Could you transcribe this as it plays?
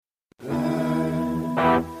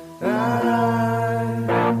Hello.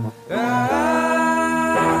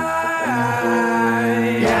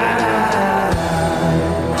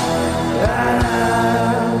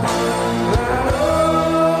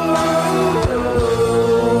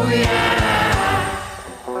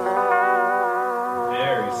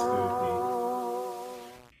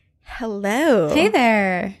 Hey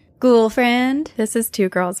there, ghoul friend. This is Two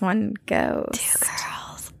Girls, One Ghost. Two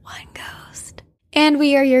Girls, One Ghost. And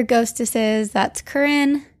we are your ghostesses. That's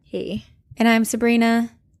Corinne. Hey. And I'm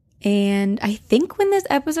Sabrina. And I think when this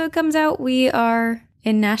episode comes out, we are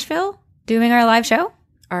in Nashville doing our live show.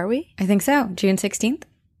 Are we? I think so. June 16th.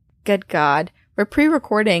 Good God. We're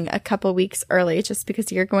pre-recording a couple weeks early just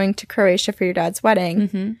because you're going to Croatia for your dad's wedding.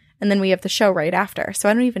 Mm-hmm. And then we have the show right after. So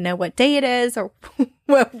I don't even know what day it is or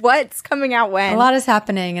what's coming out when. A lot is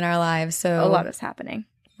happening in our lives. So a lot is happening.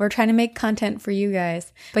 We're trying to make content for you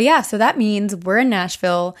guys. But yeah, so that means we're in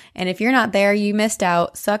Nashville. And if you're not there, you missed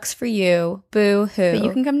out. Sucks for you. Boo-hoo. But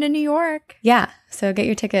you can come to New York. Yeah. So get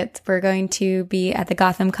your tickets. We're going to be at the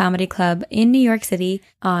Gotham Comedy Club in New York City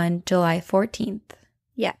on July 14th.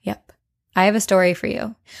 Yeah. Yep. I have a story for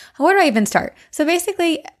you. Where do I even start? So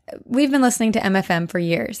basically, we've been listening to MFM for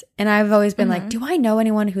years. And I've always been like, do I know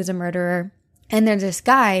anyone who's a murderer? And there's this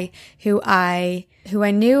guy who I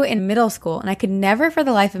knew in middle school, and I could never for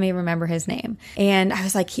the life of me remember his name. And I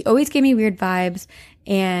was like, he always gave me weird vibes.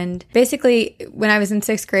 And basically, when I was in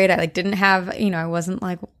 6th grade, I didn't have, I wasn't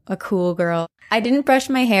like a cool girl. I didn't brush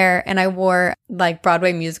my hair, and I wore like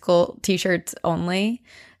Broadway musical t-shirts only.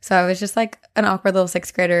 So I was just like an awkward little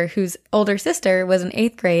 6th grader whose older sister was in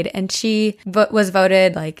 8th grade, and she was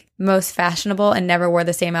voted like most fashionable and never wore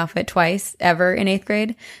the same outfit twice ever in 8th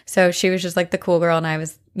grade. So she was just like the cool girl, and I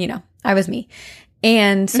was, I was me.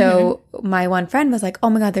 And so my one friend was like, oh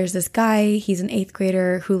my God, there's this guy. He's an 8th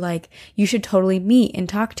grader who like you should totally meet and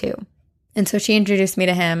talk to. And so she introduced me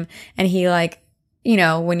to him, and he like,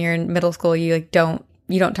 when you're in middle school, you like don't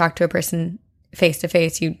talk to a person face to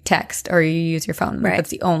face, you text or you use your phone. Right. That's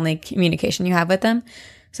the only communication you have with them.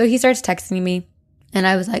 So he starts texting me, and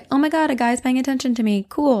I was like, oh my God, a guy's paying attention to me.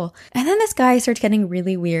 Cool. And then this guy starts getting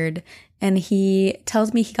really weird, and he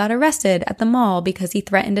tells me he got arrested at the mall because he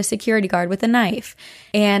threatened a security guard with a knife.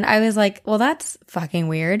 And I was like, well, that's fucking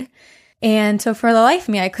weird. And so for the life of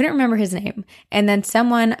me, I couldn't remember his name. And then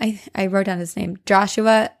someone, I wrote down his name,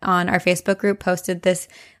 Joshua, on our Facebook group posted this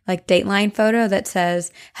like Dateline photo that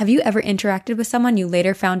says, have you ever interacted with someone you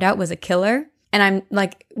later found out was a killer? And I'm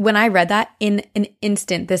like, when I read that, in an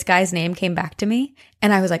instant, this guy's name came back to me.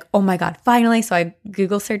 And I was like, oh my God, finally. So I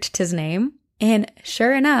Google searched his name. And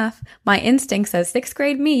sure enough, my instinct says 6th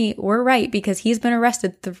grade me were right, because he's been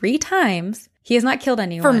arrested 3 times. He has not killed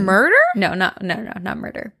anyone. For murder? No, not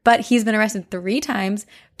murder. But he's been arrested 3 times,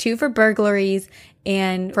 2 for burglaries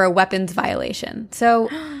and for a weapons violation. So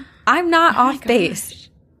I'm not off base.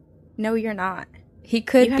 No, you're not. He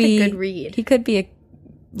could you be had a good read. He could be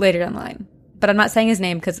later down the line. But I'm not saying his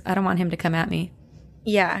name because I don't want him to come at me.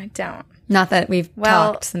 Yeah, don't. Not that we've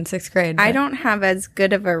talked since 6th grade. But I don't have as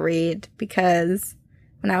good of a read because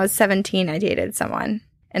when I was 17, I dated someone.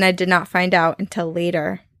 And I did not find out until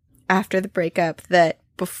later, after the breakup, that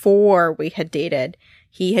before we had dated,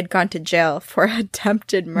 he had gone to jail for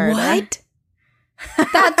attempted murder. What?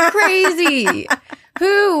 That's crazy.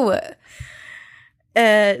 Who?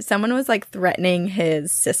 Someone was like threatening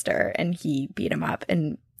his sister, and he beat him up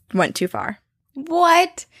and went too far.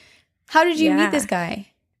 What? How did you meet this guy?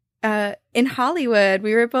 In Hollywood.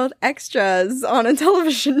 We were both extras on a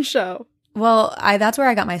television show. Well, that's where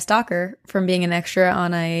I got my stalker, from being an extra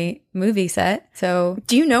on a movie set. So,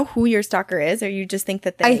 do you know who your stalker is, or you just think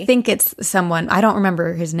that they... I think it's someone. I don't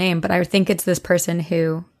remember his name, but I think it's this person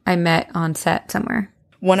who I met on set somewhere.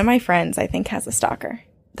 One of my friends, I think, has a stalker.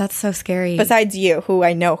 That's so scary. Besides you, who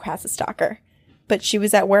I know has a stalker. But she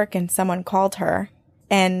was at work, and someone called her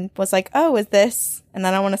and was like, oh, is this... And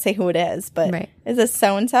I don't want to say who it is, but is this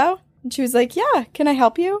so-and-so? And she was like, yeah, can I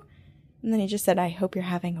help you? And then he just said, I hope you're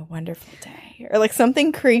having a wonderful day. Or like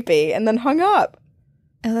something creepy, and then hung up.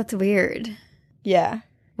 Oh, that's weird. Yeah.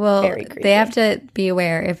 Well, very creepy. They have to be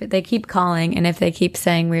aware. If they keep calling and if they keep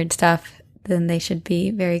saying weird stuff, then they should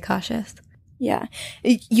be very cautious. Yeah.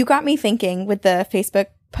 You got me thinking with the Facebook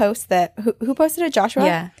post that... Who posted it? Joshua?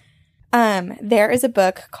 Yeah. There is a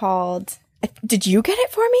book called... Did you get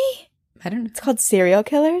it for me? I don't know. It's called Serial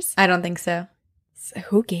Killers. I don't think so.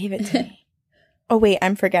 Who gave it to me? Oh, wait,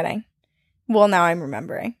 I'm forgetting. Well, now I'm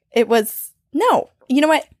remembering. It was... No. You know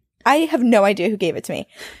what? I have no idea who gave it to me.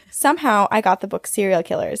 Somehow I got the book Serial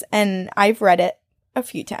Killers, and I've read it a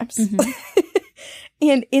few times. Mm-hmm.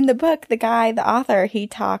 And in the book, the author, he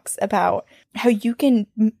talks about how you can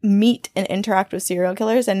meet and interact with serial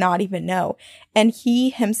killers and not even know. And he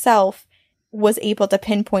himself was able to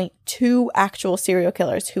pinpoint 2 actual serial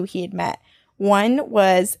killers who he had met. One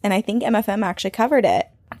was, and I think MFM actually covered it,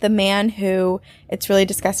 the man who, it's really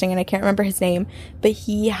disgusting and I can't remember his name, but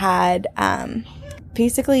he had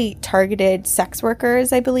basically targeted sex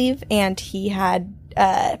workers, I believe, and he had,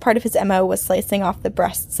 part of his MO was slicing off the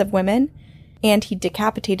breasts of women. And he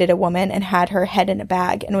decapitated a woman and had her head in a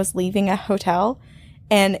bag and was leaving a hotel.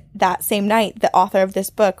 And that same night, the author of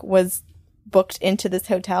this book was booked into this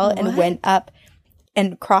hotel and went up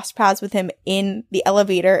and crossed paths with him in the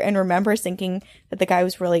elevator and remembers thinking that the guy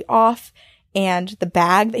was really off. And the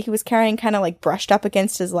bag that he was carrying kind of like brushed up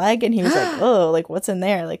against his leg. And he was like, oh, like what's in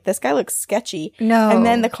there? Like this guy looks sketchy. No. And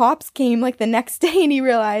then the cops came like the next day and he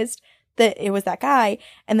realized that it was that guy.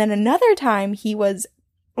 And then another time he was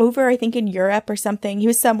over, I think in Europe or something. He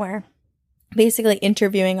was somewhere basically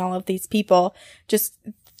interviewing all of these people. Just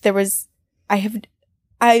there was,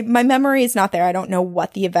 my memory is not there. I don't know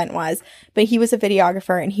what the event was, but he was a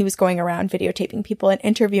videographer and he was going around videotaping people and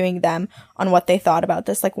interviewing them on what they thought about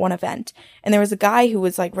this, like one event. And there was a guy who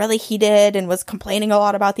was like really heated and was complaining a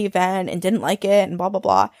lot about the event and didn't like it and blah, blah,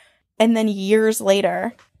 blah. And then years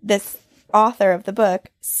later, this author of the book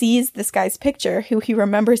sees this guy's picture who he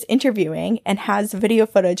remembers interviewing and has video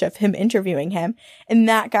footage of him interviewing him. And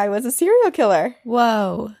that guy was a serial killer.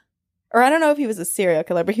 Whoa. Or I don't know if he was a serial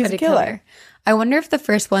killer, but he was a killer. I wonder if the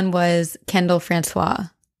first one was Kendall Francois.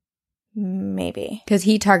 Maybe. Because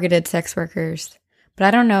he targeted sex workers. But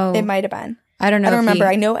I don't know. It might have been. I don't know. I don't remember.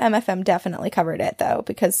 I know MFM definitely covered it, though,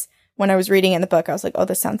 because when I was reading in the book, I was like, oh,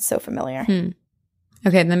 this sounds so familiar.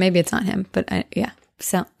 Okay, then maybe it's not him. But yeah.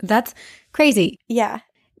 So that's crazy. Yeah.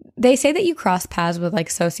 They say that you cross paths with like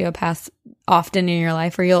sociopaths often in your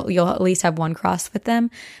life, or you'll at least have one cross with them.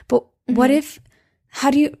 But what if,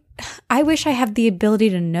 I wish I had the ability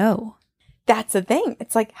to know. That's the thing.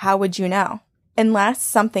 It's like, how would you know? Unless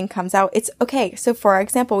something comes out. It's okay. So for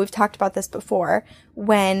example, we've talked about this before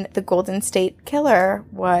when the Golden State Killer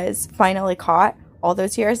was finally caught all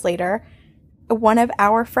those years later. One of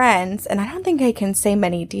our friends, and I don't think I can say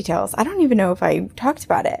many details. I don't even know if I talked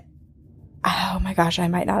about it. Oh my gosh, I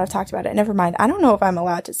might not have talked about it. Never mind. I don't know if I'm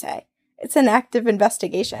allowed to say. It's an active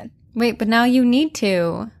investigation. Wait, but now you need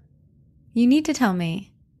to. You need to tell me.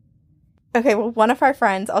 Okay, well, one of our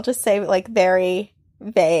friends, I'll just say like very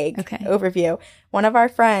vague overview. One of our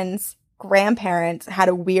friends' grandparents had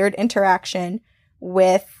a weird interaction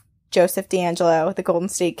with Joseph D'Angelo, the Golden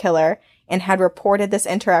State Killer, and had reported this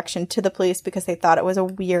interaction to the police because they thought it was a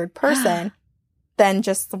weird person, then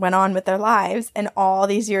just went on with their lives. And all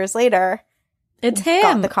these years later, it's him.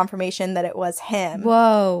 Got the confirmation that it was him.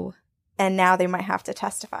 Whoa. And now they might have to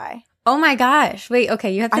testify. Oh my gosh. Wait,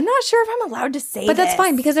 okay. You have to... I'm not sure if I'm allowed to say But that's this.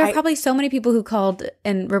 fine because there are probably so many people who called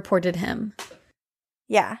and reported him.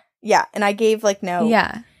 Yeah. Yeah. And I gave like no...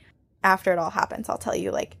 Yeah. After it all happens, I'll tell you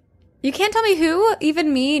like... You can't tell me who?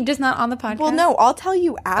 Even me? Just not on the podcast? Well, no. I'll tell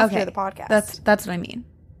you after the podcast. That's what I mean.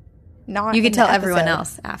 Not you can tell everyone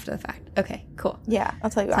else after the fact. Okay, cool. Yeah, I'll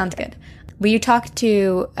tell you Sounds after. good. Well, you talked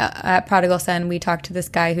to, at Prodigal Son, we talked to this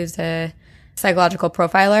guy who's a psychological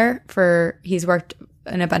profiler he's worked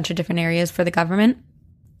in a bunch of different areas for the government.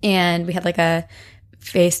 And we had like a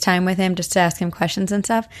FaceTime with him just to ask him questions and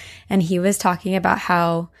stuff. And he was talking about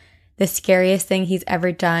how the scariest thing he's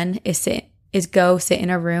ever done is go sit in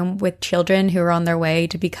a room with children who are on their way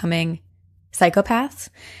to becoming psychopaths,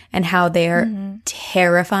 and how they are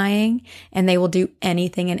terrifying and they will do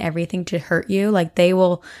anything and everything to hurt you. Like they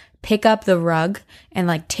will pick up the rug and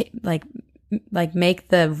like make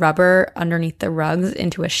the rubber underneath the rugs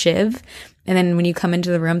into a shiv. And then when you come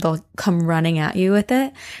into the room, they'll come running at you with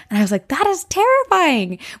it. And I was like, that is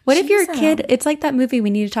terrifying. What if you're a kid? It's like that movie we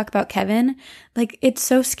need to talk about, Kevin. Like, it's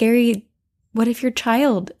so scary. What if your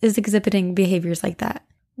child is exhibiting behaviors like that?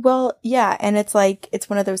 Well, yeah. And it's like, it's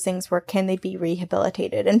one of those things where can they be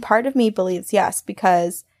rehabilitated? And part of me believes yes,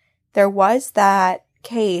 because there was that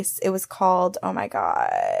case. It was called, oh my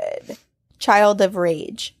God, Child of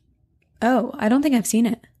Rage. Oh, I don't think I've seen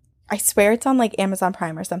it. I swear it's on like Amazon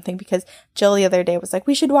Prime or something, because Jill the other day was like,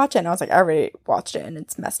 we should watch it. And I was like, I already watched it and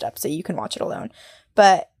it's messed up, so you can watch it alone.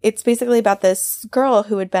 But it's basically about this girl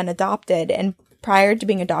who had been adopted, and prior to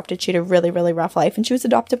being adopted, she had a really, really rough life. And she was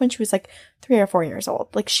adopted when she was like 3 or 4 years old.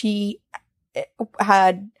 Like she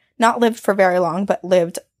had not lived for very long, but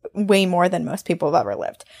lived way more than most people have ever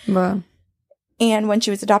lived. Wow. And when she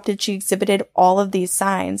was adopted, she exhibited all of these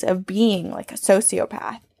signs of being like a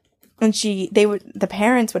sociopath. And the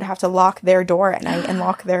parents would have to lock their door at night and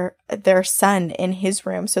lock their son in his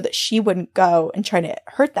room so that she wouldn't go and try to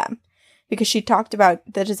hurt them. because she talked about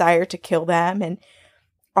the desire to kill them and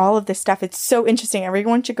all of this stuff. It's so interesting.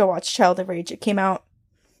 Everyone should go watch Child of Rage. It came out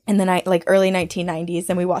in the early 1990s,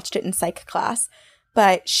 and we watched it in psych class.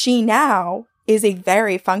 But she now is a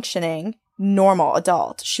very functioning, normal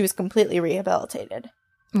adult. She was completely rehabilitated.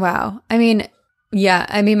 Wow. I mean, yeah.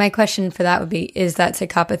 I mean, my question for that would be, is that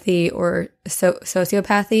psychopathy or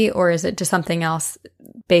sociopathy, or is it just something else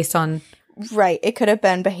based on... Right. It could have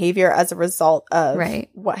been behavior as a result of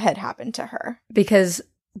what had happened to her. Because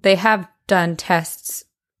they have done tests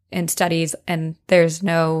and studies, and there's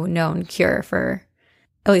no known cure for,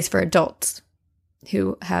 at least for adults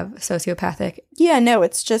who have sociopathic. Yeah, no,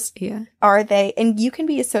 it's just, are they, and you can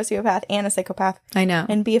be a sociopath and a psychopath. I know.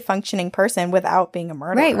 And be a functioning person without being a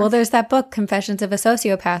murderer. Right. Well, there's that book, Confessions of a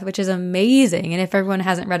Sociopath, which is amazing. And if everyone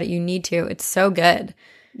hasn't read it, you need to. It's so good.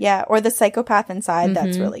 Yeah. Or The Psychopath Inside.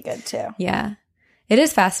 That's really good too. Yeah. It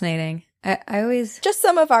is fascinating. I always... Just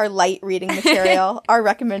some of our light reading material, our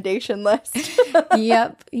recommendation list.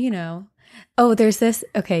 Yep. You know. Oh, there's this.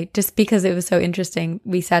 Okay. Just because it was so interesting,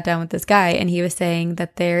 we sat down with this guy and he was saying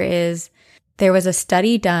that there was a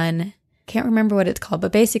study done. Can't remember what it's called,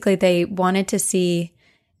 but basically they wanted to see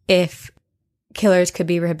if killers could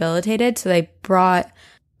be rehabilitated. So they brought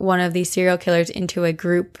one of these serial killers into a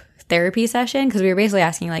group therapy session, because we were basically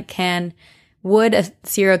asking, like, would a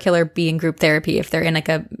serial killer be in group therapy if they're in like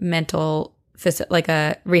a mental, like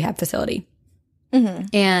a rehab facility? Mm-hmm.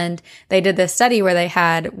 And they did this study where they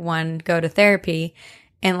had one go to therapy,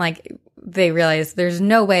 and like they realized there's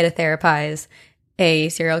no way to therapize a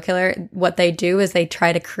serial killer. What they do is they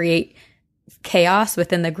try to create chaos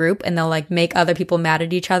within the group, and they'll like make other people mad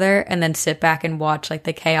at each other and then sit back and watch like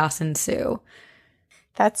the chaos ensue.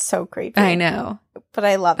 That's so creepy. I know. But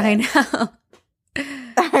I love it. I know.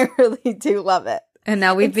 I really do love it. And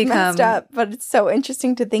now we've become messed up, but it's so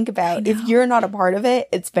interesting to think about. If you're not a part of it,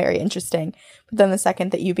 it's very interesting. But then the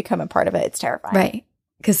second that you become a part of it, it's terrifying. Right.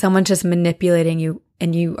 Because someone's just manipulating you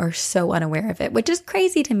and you are so unaware of it, which is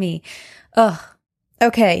crazy to me. Ugh.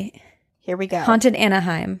 Okay. Here we go. Haunted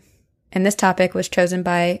Anaheim. And this topic was chosen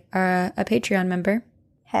by a Patreon member.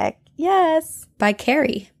 Heck yes. By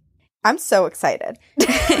Carrie. I'm so excited.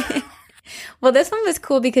 Well, this one was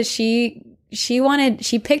cool because she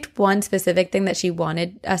picked one specific thing that she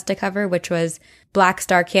wanted us to cover, which was Black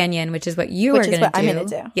Star Canyon, which is what you were going to do. I'm going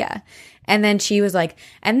to do. Yeah. And then she was like,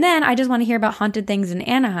 and then I just want to hear about haunted things in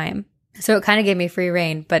Anaheim. So it kind of gave me free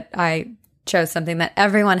reign, but I chose something that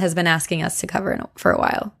everyone has been asking us to cover for a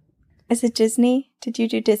while. Is it Disney? Did you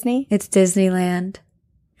do Disney? It's Disneyland.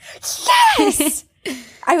 Yes!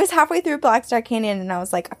 I was halfway through Black Star Canyon and I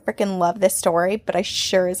was like, I freaking love this story, but I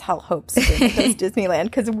sure as hell hope to do Disneyland,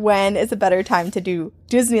 because when is a better time to do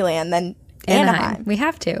Disneyland than Anaheim? We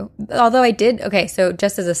have to. Although I did, okay, so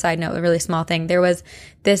just as a side note, a really small thing, there was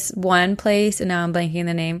this one place, and now I'm blanking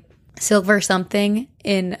the name, Silver something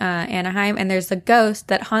in Anaheim, and there's a ghost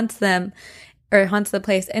that haunts them, or haunts the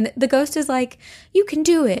place, and the ghost is like, you can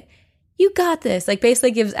do it. You got this. Like,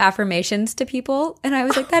 basically gives affirmations to people, and I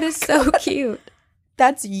was like, that is so cute.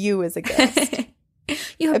 That's you as a ghost.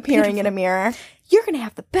 You're appearing in a mirror. You're going to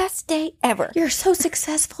have the best day ever. You're so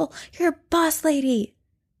successful. You're a boss lady.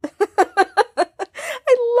 I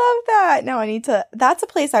love that. No, I need to. That's a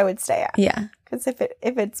place I would stay at. Yeah. Because if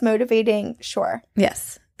it's motivating, sure.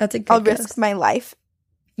 Yes. That's a good I'll risk my life.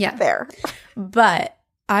 Yeah. There. But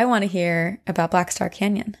I want to hear about Black Star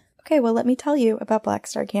Canyon. Okay, well, let me tell you about Black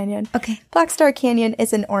Star Canyon. Okay. Black Star Canyon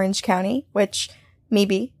is in Orange County, which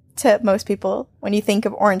maybe to most people, when you think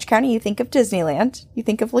of Orange County, you think of Disneyland, you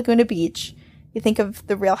think of Laguna Beach, you think of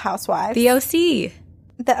The Real Housewives. The OC.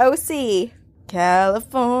 The OC.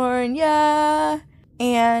 California.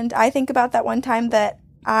 And I think about that one time that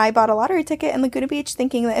I bought a lottery ticket in Laguna Beach,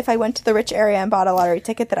 thinking that if I went to the rich area and bought a lottery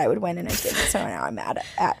ticket that I would win, and I didn't. So now I'm at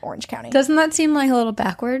Orange County. Doesn't that seem like a little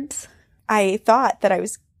backwards? I thought that I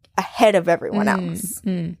was ahead of everyone else.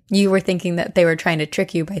 You were thinking that they were trying to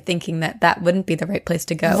trick you by thinking that that wouldn't be the right place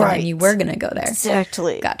to go, right, and you were going to go there.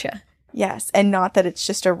 Exactly. Gotcha. Yes, and not that it's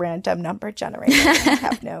just a random number generator. I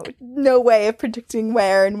have no way of predicting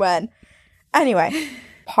where and when. Anyway,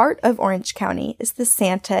 part of Orange County is the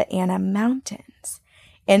Santa Ana Mountains.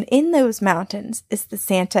 And in those mountains is the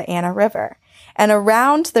Santa Ana River. And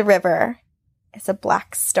around the river is a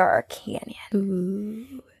Black Star Canyon.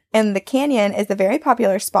 Ooh. And the canyon is a very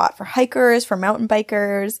popular spot for hikers, for mountain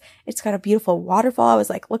bikers. It's got a beautiful waterfall. I was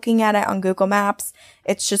like looking at it on Google Maps.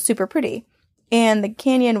 It's just super pretty. And the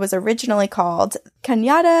canyon was originally called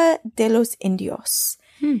Cañada de los Indios,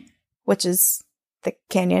 which is the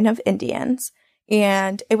Canyon of Indians.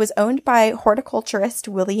 And it was owned by horticulturist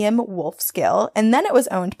William Wolfskill, and then it was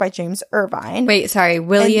owned by James Irvine. Wait, sorry.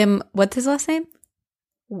 William, what's his last name?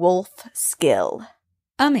 Wolfskill.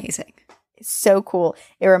 Amazing. It's so cool.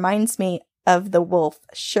 It reminds me of the wolf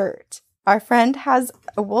shirt. Our friend has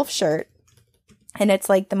a wolf shirt, and it's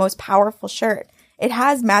like the most powerful shirt. It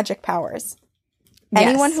has magic powers. Yes.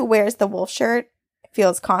 Anyone who wears the wolf shirt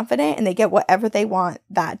feels confident, and they get whatever they want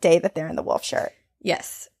that day that they're in the wolf shirt.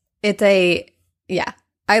 Yes. Yeah,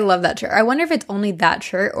 I love that shirt. I wonder if it's only that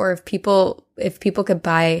shirt or if people could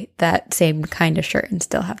buy that same kind of shirt and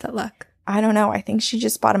still have that luck. I don't know. I think she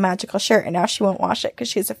just bought a magical shirt and now she won't wash it because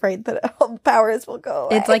she's afraid that all the powers will go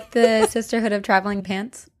away. It's like the Sisterhood of Traveling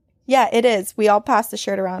Pants. Yeah, it is. We all pass the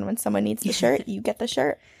shirt around. When someone needs the shirt, you get the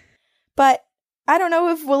shirt. But I don't know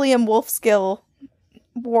if William Wolfskill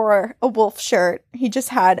wore a wolf shirt. He just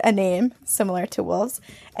had a name similar to wolves.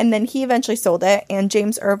 And then he eventually sold it, and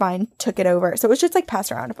James Irvine took it over. So it was just like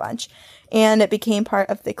passed around a bunch. And it became part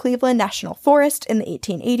of the Cleveland National Forest in the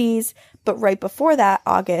 1880s. But right before that,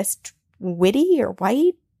 August Whitty or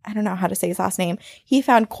White, I don't know how to say his last name, he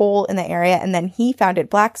found coal in the area, and then he founded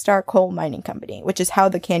Black Star Coal Mining Company, which is how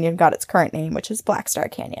the canyon got its current name, which is Black Star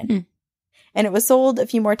Canyon. Mm. And it was sold a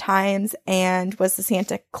few more times and was the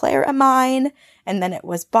Santa Clara mine. And then it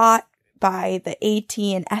was bought by the AT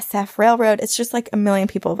and SF Railroad. It's just like a million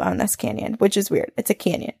people have owned this canyon, which is weird. It's a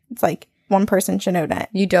canyon. It's like one person should own it.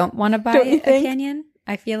 You don't want to buy a canyon?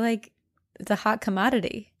 I feel like it's a hot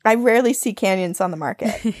commodity. I rarely see canyons on the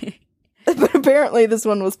market. But apparently this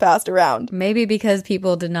one was passed around. Maybe because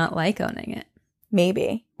people did not like owning it.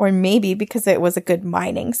 Maybe. Or maybe because it was a good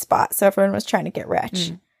mining spot. So everyone was trying to get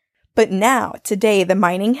rich. Mm. But now, today, the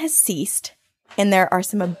mining has ceased, and there are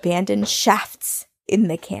some abandoned shafts in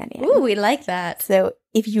the canyon. Ooh, we like that. So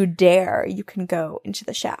if you dare, you can go into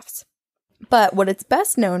the shafts. But what it's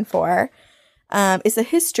best known for is the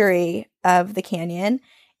history of the canyon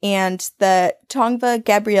and the Tongva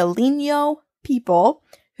Gabrielino people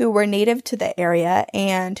who were native to the area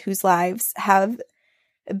and whose lives have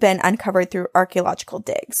been uncovered through archaeological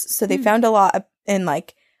digs. So they found a lot and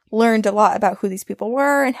learned a lot about who these people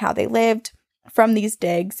were and how they lived from these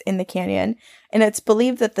digs in the canyon. And it's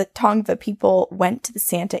believed that the Tongva people went to the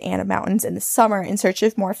Santa Ana Mountains in the summer in search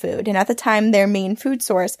of more food. And at the time, their main food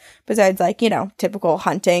source, besides typical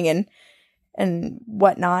hunting and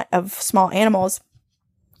whatnot of small animals,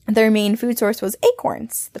 their main food source was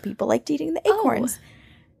acorns. The people liked eating the acorns. Oh.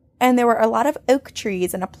 And there were a lot of oak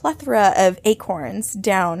trees and a plethora of acorns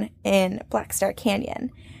down in Black Star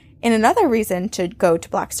Canyon. And another reason to go to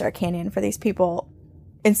Black Star Canyon for these people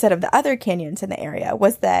instead of the other canyons in the area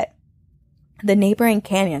was that the neighboring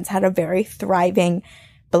canyons had a very thriving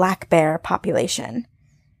black bear population.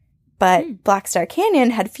 But Black Star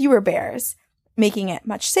Canyon had fewer bears, making it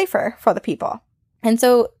much safer for the people. And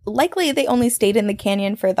so likely they only stayed in the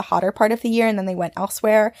canyon for the hotter part of the year and then they went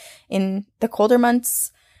elsewhere in the colder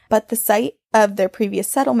months. But the site of their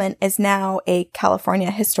previous settlement is now a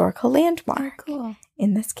California historical landmark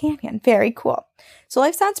in this canyon. Very cool. So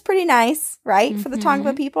life sounds pretty nice, right? For the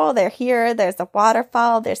Tongva people. They're here. There's a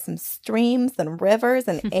waterfall. There's some streams and rivers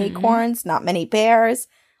and acorns. Not many bears.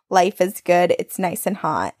 Life is good. It's nice and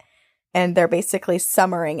hot. And they're basically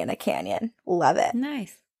summering in a canyon. Love it.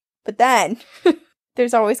 Nice. But then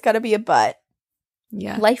there's always got to be a but.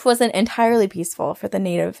 Yeah. Life wasn't entirely peaceful for the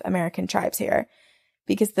Native American tribes here,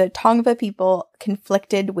 because the Tongva people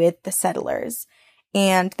conflicted with the settlers.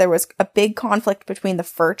 And there was a big conflict between the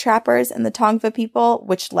fur trappers and the Tongva people,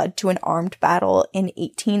 which led to an armed battle in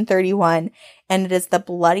 1831. And it is the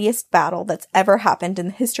bloodiest battle that's ever happened in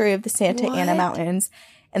the history of the Santa Ana Mountains.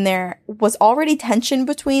 And there was already tension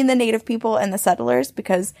between the native people and the settlers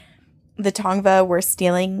because the Tongva were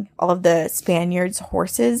stealing all of the Spaniards'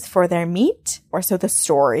 horses for their meat, or so the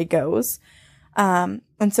story goes. And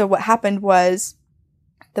so what happened was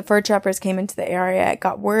the fur trappers came into the area,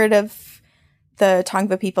 got word of the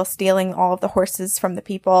Tongva people stealing all of the horses from the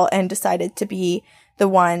people, and decided to be the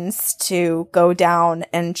ones to go down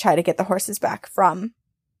and try to get the horses back from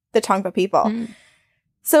the Tongva people.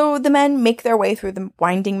 So the men make their way through the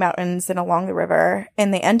winding mountains and along the river,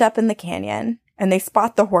 and they end up in the canyon, and they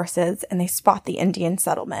spot the horses, and they spot the Indian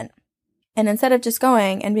settlement. And instead of just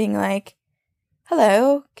going and being like,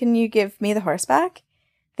 hello, can you give me the horse back?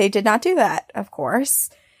 They did not do that, of course.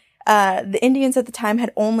 The Indians at the time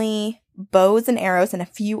had only bows and arrows and a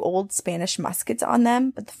few old Spanish muskets on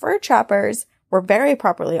them, but the fur trappers were very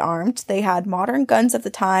properly armed. They had modern guns at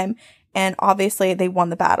the time, and obviously they won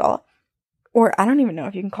the battle. Or I don't even know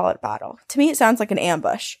if you can call it a battle. To me, it sounds like an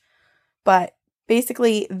ambush. But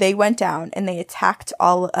basically, they went down and they attacked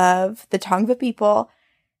all of the Tongva people,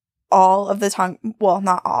 all of the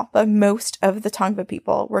not all, but most of the Tongva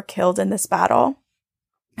people were killed in this battle.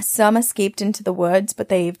 Some escaped into the woods, but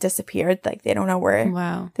they've disappeared. Like, they don't know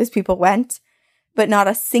where those people went. But not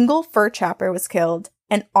a single fur trapper was killed,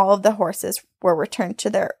 and all of the horses were returned to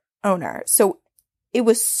their owner. So it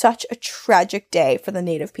was such a tragic day for the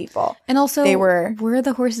native people. And also, were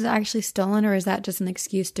the horses actually stolen, or is that just an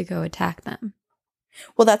excuse to go attack them?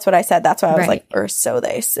 Well, that's what I said. That's why I was like, or so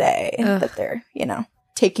they say, that they're,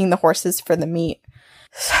 taking the horses for the meat.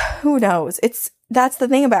 Who knows? That's the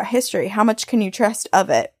thing about history. How much can you trust of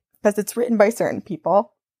it? Because it's written by certain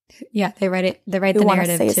people. Yeah, they write the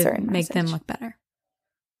narrative to make them look better.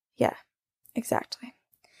 Yeah, exactly.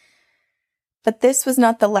 But this was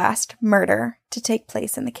not the last murder to take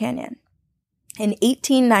place in the canyon. In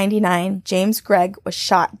 1899, James Gregg was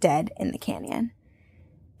shot dead in the canyon.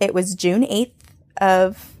 It was June 8th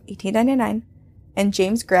of 1899, and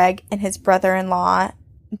James Gregg and his brother-in-law,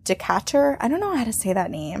 Decatur, I don't know how to say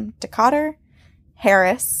that name, Decatur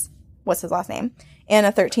Harris was his last name, and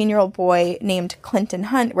a 13-year-old boy named Clinton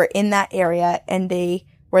Hunt were in that area, and they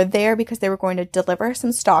were there because they were going to deliver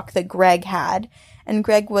some stock that Gregg had, and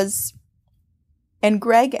Gregg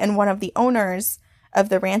and one of the owners of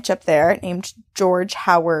the ranch up there, named George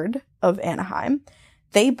Howard of Anaheim,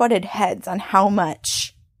 they butted heads on how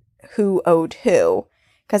much who owed who,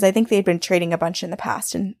 because I think they'd been trading a bunch in the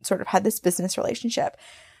past and sort of had this business relationship.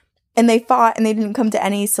 And they fought, and they didn't come to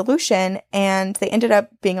any solution, and they ended up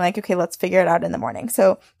being like, okay, let's figure it out in the morning.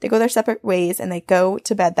 So they go their separate ways, and they go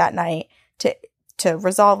to bed that night to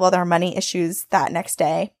resolve all their money issues that next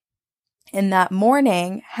day. And that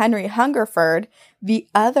morning, Henry Hungerford, the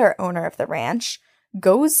other owner of the ranch,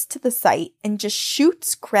 goes to the site and just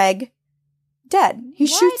shoots Gregg dead. He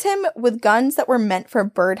shoots him with guns that were meant for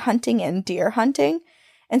bird hunting and deer hunting.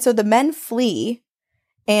 And so the men flee.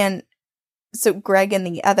 And so Gregg and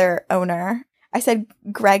the other owner, I said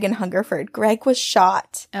Gregg and Hungerford. Gregg was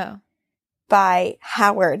shot by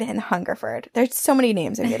Howard and Hungerford. There's so many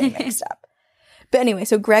names I'm getting mixed up. But anyway,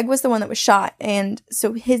 so Gregg was the one that was shot. And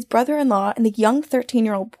so his brother-in-law and the young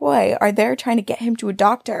 13-year-old boy are there trying to get him to a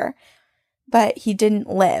doctor. But he didn't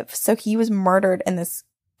live. So he was murdered in this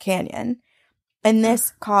canyon. And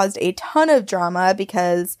this caused a ton of drama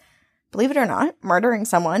because, believe it or not, murdering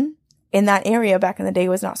someone in that area back in the day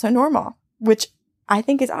was not so normal. Which I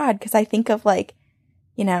think is odd because I think of well,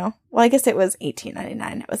 I guess it was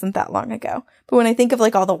 1899. It wasn't that long ago. But when I think of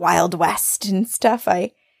all the Wild West and stuff,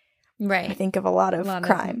 I think of a lot of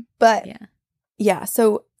crime. But yeah,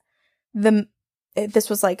 so this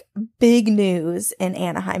was big news in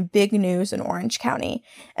Anaheim, big news in Orange County.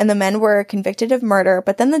 And the men were convicted of murder,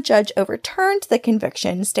 but then the judge overturned the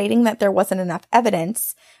conviction, stating that there wasn't enough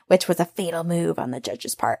evidence, which was a fatal move on the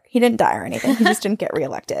judge's part. He didn't die or anything. He just didn't get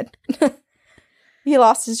reelected. He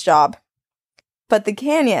lost his job. But the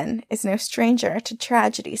canyon is no stranger to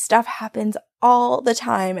tragedy. Stuff happens all the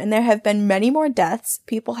time, and there have been many more deaths.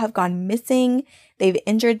 People have gone missing. They've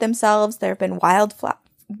injured themselves. There have been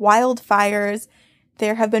wildfires.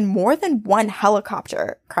 There have been more than one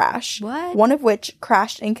helicopter crash. What? One of which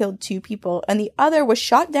crashed and killed 2 people, and the other was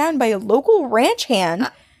shot down by a local ranch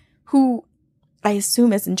hand who I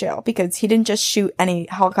assume is in jail because he didn't just shoot any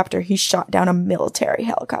helicopter. He shot down a military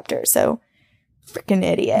helicopter. So, freaking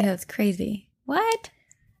idiot. Yeah, that's crazy. What?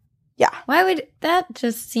 Yeah. Why would that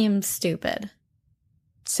just seem stupid?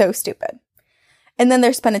 So stupid. And then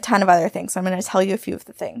there's been a ton of other things. So I'm going to tell you a few of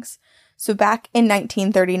the things. So back in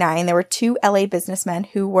 1939, there were 2 LA businessmen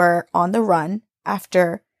who were on the run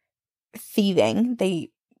after thieving.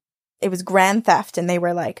 It was grand theft, and they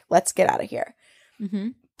were like, let's get out of here. Mm-hmm.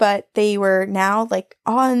 But they were now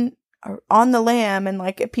on the lam,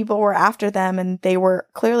 and people were after them, and they were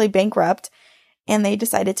clearly bankrupt. And they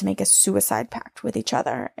decided to make a suicide pact with each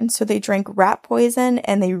other. And so they drank rat poison,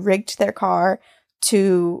 and they rigged their car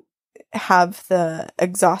to have the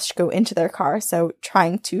exhaust go into their car. So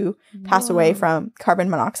trying to pass away from carbon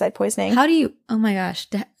monoxide poisoning. How do you, oh my gosh,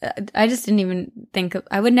 I just didn't even think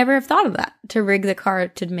I would never have thought of that, to rig the car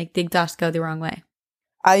to make the exhaust go the wrong way.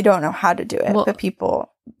 I don't know how to do it, but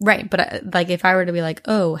people. Right. But if I were to be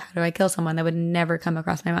oh, how do I kill someone? That would never come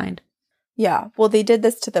across my mind. Yeah, well, they did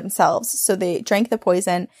this to themselves. So they drank the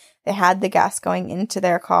poison, they had the gas going into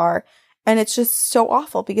their car, and it's just so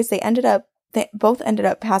awful because they both ended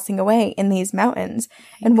up passing away in these mountains.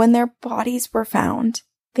 And when their bodies were found,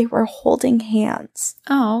 they were holding hands.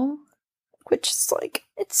 Oh. Which is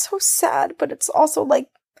it's so sad, but it's also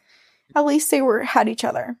at least they had each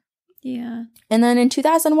other. Yeah. And then in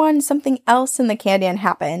 2001, something else in the canyon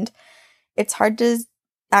happened. It's hard to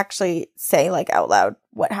actually say out loud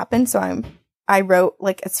what happened, so I wrote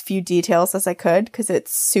like as few details as I could because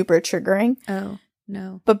it's super triggering. Oh,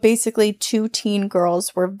 no. But basically 2 teen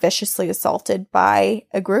girls were viciously assaulted by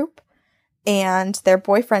a group, and their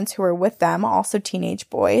boyfriends who were with them, also teenage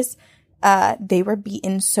boys, they were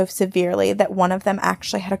beaten so severely that one of them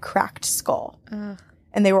actually had a cracked skull. Ugh.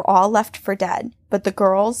 And they were all left for dead. But the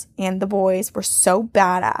girls and the boys were so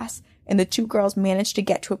badass, and the 2 girls managed to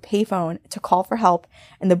get to a payphone to call for help,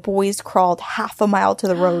 and the boys crawled half a mile to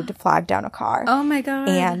the road to flag down a car. Oh my God.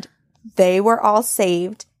 And they were all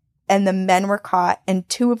saved, and the men were caught, and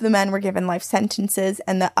 2 of the men were given life sentences,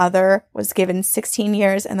 and the other was given 16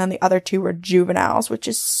 years, and then the other 2 were juveniles, which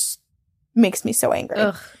is makes me so angry.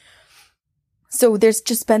 Ugh. So there's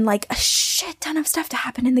just been like a shit ton of stuff to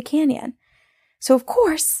happen in the canyon. So of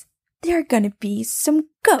course, there are going to be some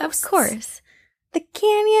ghosts. Of course. The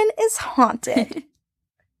canyon is haunted.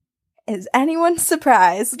 Is anyone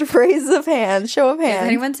surprised? Raise of hands, show of hands. Is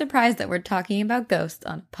anyone surprised that we're talking about ghosts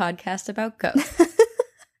on a podcast about ghosts?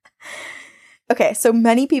 Okay, so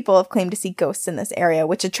many people have claimed to see ghosts in this area,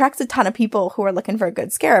 which attracts a ton of people who are looking for a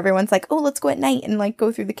good scare. Everyone's like, oh, let's go at night and like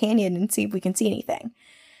go through the canyon and see if we can see anything.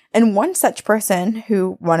 And one such person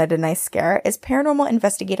who wanted a nice scare is paranormal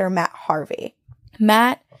investigator Matt Harvey.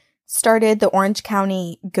 Matt started the Orange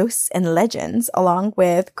County Ghosts and Legends along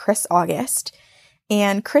with Chris August.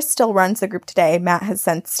 And Chris still runs the group today. Matt has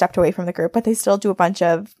since stepped away from the group, but they still do a bunch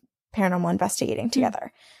of paranormal investigating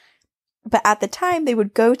together. But at the time, they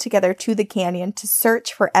would go together to the canyon to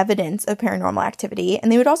search for evidence of paranormal activity,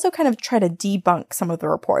 and they would also kind of try to debunk some of the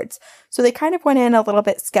reports. So they kind of went in a little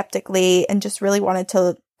bit skeptically and just really wanted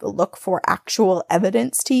to look for actual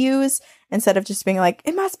evidence to use instead of just being like,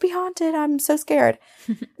 it must be haunted, I'm so scared.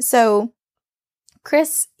 So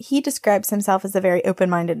Chris, he describes himself as a very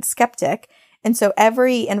open-minded skeptic, and so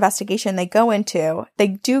every investigation they go into, they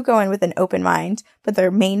do go in with an open mind, but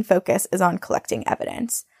their main focus is on collecting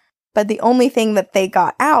evidence. But the only thing that they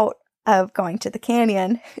got out of going to the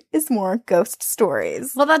canyon is more ghost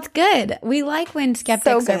stories. Well, that's good. We like when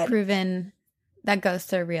skeptics So are proven that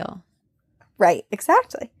ghosts are real. Right,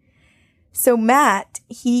 exactly. So Matt,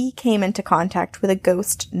 he came into contact with a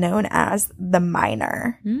ghost known as the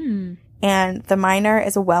Miner. Mm. And the Miner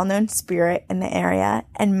is a well-known spirit in the area.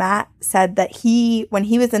 And Matt said that when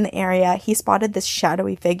he was in the area, he spotted this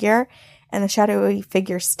shadowy figure. And the shadowy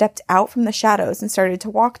figure stepped out from the shadows and started to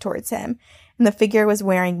walk towards him. And the figure was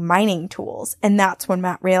wearing mining tools. And that's when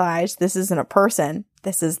Matt realized this isn't a person.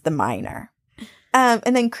 This is the Miner.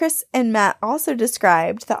 And then Chris and Matt also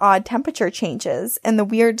described the odd temperature changes and the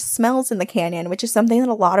weird smells in the canyon, which is something that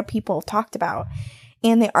a lot of people have talked about.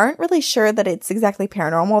 And they aren't really sure that it's exactly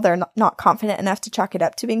paranormal. They're not confident enough to chalk it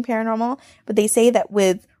up to being paranormal. But they say that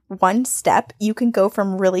with one step, you can go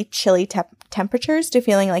from really chilly temperatures to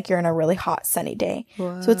feeling like you're in a really hot, sunny day.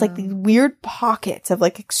 Whoa. So it's like these weird pockets of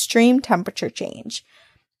like extreme temperature change.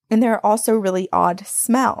 And there are also really odd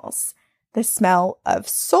smells. The smell of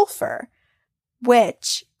sulfur,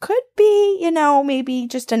 which could be, maybe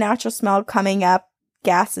just a natural smell coming up,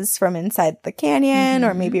 gases from inside the canyon,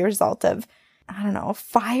 or maybe a result of,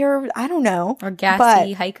 fire. I don't know. Or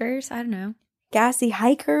gassy hikers. I don't know. Gassy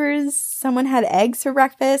hikers. Someone had eggs for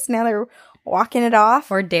breakfast. Now they're walking it off.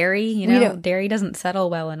 Or dairy. Dairy doesn't settle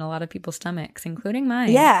well in a lot of people's stomachs, including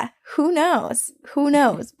mine. Yeah. Who knows?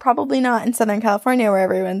 Probably not in Southern California where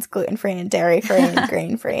everyone's gluten-free and dairy-free and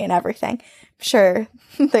grain-free and everything. I'm sure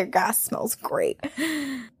their gas smells great.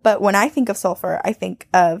 But when I think of sulfur, I think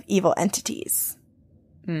of evil entities.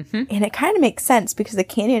 Mm-hmm. And it kind of makes sense because the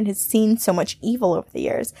canyon has seen so much evil over the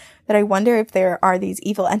years that I wonder if there are these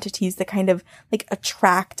evil entities that kind of like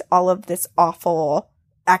attract all of this awful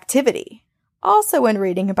activity. Also, when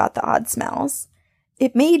reading about the odd smells,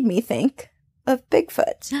 it made me think of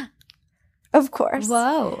Bigfoot. Of course.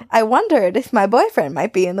 Whoa. I wondered if my boyfriend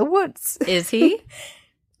might be in the woods. Is he?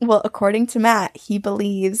 Well, according to Matt, he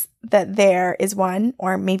believes that there is one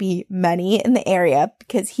or maybe many in the area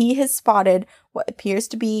because he has spotted what appears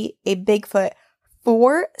to be a Bigfoot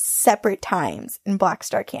 4 separate times in Black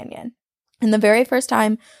Star Canyon. And the very first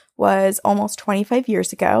time was almost 25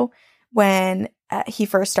 years ago when he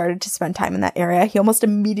first started to spend time in that area. He almost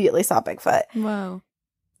immediately saw Bigfoot. Wow.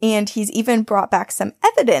 And he's even brought back some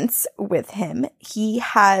evidence with him. He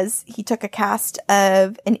took a cast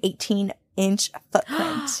of an 18-inch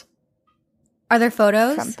footprint. Are there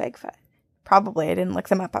photos? From Bigfoot. Probably. I didn't look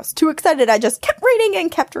them up. I was too excited. I just kept reading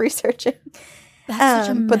and kept researching. That's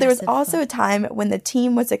such a but there was also foot. a time when the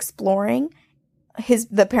team was exploring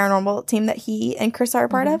the paranormal team that he and Chris are a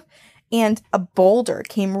part of, and a boulder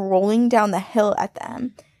came rolling down the hill at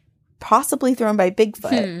them, possibly thrown by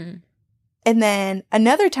Bigfoot. And then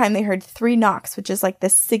another time they heard 3 knocks, which is like the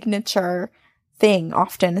signature thing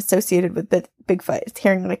often associated with Bigfoot is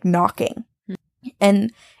hearing like knocking.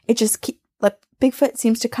 And it just like Bigfoot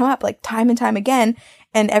seems to come up like time and time again.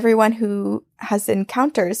 And everyone who has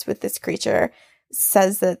encounters with this creature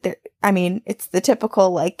says that it's the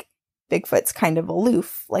typical like Bigfoot's kind of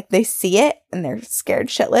aloof. Like they see it and they're scared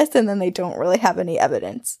shitless and then they don't really have any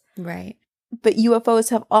evidence. Right. But UFOs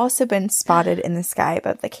have also been spotted in the sky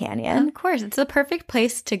above the canyon. Of course. It's the perfect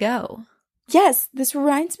place to go. Yes. This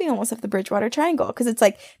reminds me almost of the Bridgewater Triangle because it's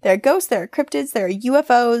like there are ghosts, there are cryptids, there are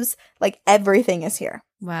UFOs. Like everything is here.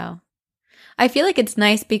 Wow. I feel like it's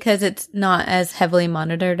nice because it's not as heavily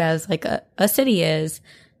monitored as like a city is.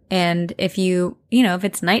 And if if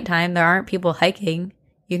it's nighttime, there aren't people hiking.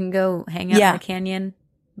 You can go hang out in the canyon,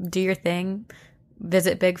 do your thing,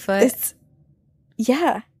 visit Bigfoot.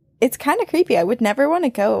 It's kind of creepy. I would never want to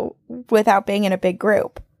go without being in a big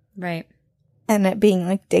group. Right. And it being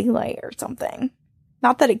like daylight or something.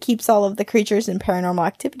 Not that it keeps all of the creatures and paranormal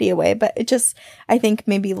activity away, but it just, I think,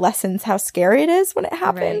 maybe lessens how scary it is when it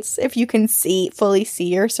happens. Right. If you can fully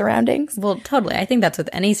see your surroundings. Well, totally. I think that's with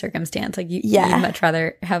any circumstance. Like you'd much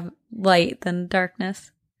rather have light than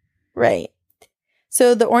darkness. Right.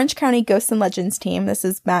 So the Orange County Ghosts and Legends team, this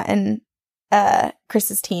is Matt and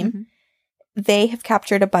Chris's team, mm-hmm. They have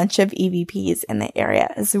captured a bunch of EVPs in the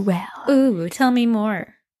area as well. Ooh, tell me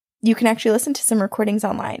more. You can actually listen to some recordings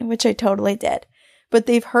online, which I totally did. But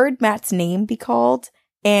they've heard Matt's name be called,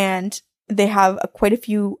 and they have quite a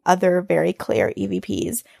few other very clear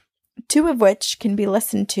EVPs, 2 of which can be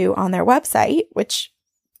listened to on their website,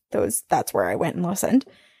 that's where I went and listened.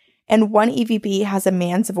 And one EVP has a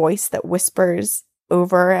man's voice that whispers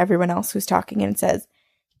over everyone else who's talking and says,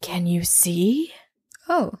 "Can you see?"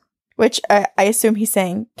 Oh. Which I assume he's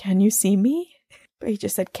saying, "Can you see me?" But he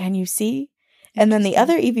just said, "Can you see?" And then the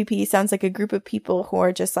other EVP sounds like a group of people who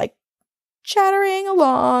are just like chattering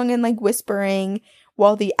along and like whispering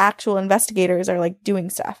while the actual investigators are like doing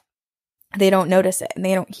stuff. They don't notice it and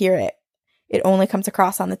they don't hear it. It only comes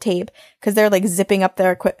across on the tape because they're like zipping up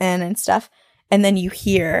their equipment and stuff. And then you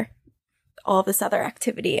hear all this other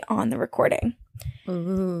activity on the recording.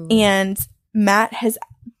 Ooh. And Matt has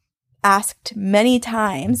asked many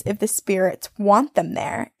times if the spirits want them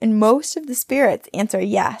there. And most of the spirits answer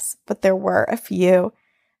yes. But there were a few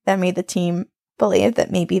that made the team believe that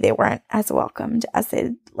maybe they weren't as welcomed as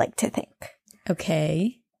they'd like to think.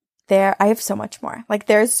 Okay. I have so much more. Like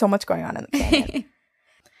there's so much going on in the canyon.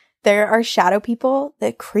 There are shadow people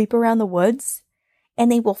that creep around the woods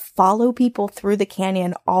and they will follow people through the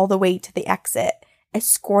canyon all the way to the exit,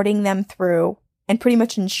 escorting them through and pretty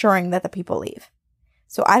much ensuring that the people leave.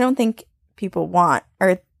 So I don't think people want,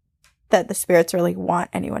 or that the spirits really want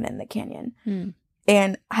anyone in the canyon.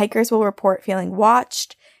 And hikers will report feeling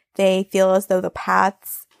watched. They feel as though the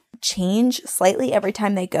paths change slightly every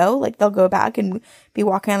time they go. Like they'll go back and be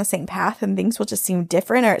walking on the same path and things will just seem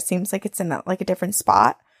different, or it seems like it's in a different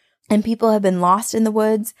spot. And people have been lost in the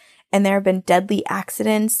woods and there have been deadly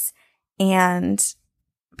accidents, and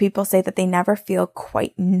people say that they never feel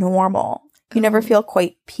quite normal. You never feel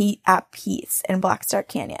quite at peace in Black Star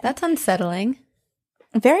Canyon. That's unsettling.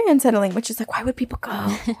 Very unsettling, which is like, why would people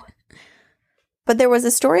go? But there was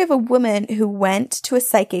a story of a woman who went to a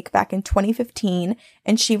psychic back in 2015,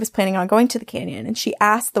 and she was planning on going to the canyon. And she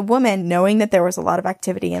asked the woman, knowing that there was a lot of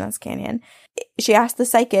activity in this canyon, she asked the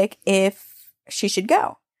psychic if she should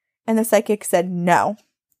go. And the psychic said, "No.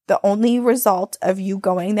 The only result of you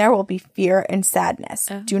going there will be fear and sadness.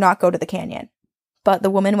 Oh. Do not go to the canyon." But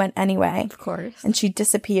the woman went anyway. Of course. And she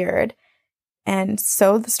disappeared. And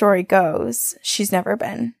so the story goes, she's never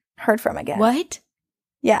been heard from again. What?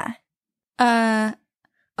 Yeah.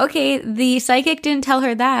 Okay, the psychic didn't tell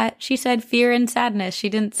her that. She said fear and sadness. She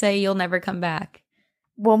didn't say you'll never come back.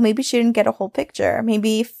 Well, maybe she didn't get a whole picture.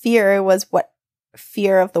 Maybe fear was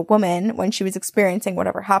fear of the woman when she was experiencing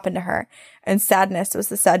whatever happened to her. And sadness was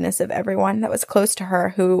the sadness of everyone that was close to her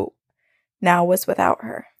who now was without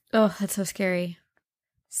her. Oh, that's so scary.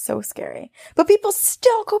 So scary. But people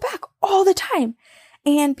still go back all the time.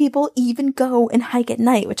 And people even go and hike at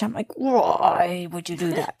night, which I'm like, why would you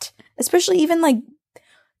do that? Especially even like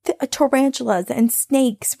tarantulas and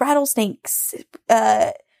snakes, rattlesnakes,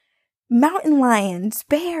 mountain lions,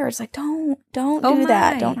 bears. Like, don't do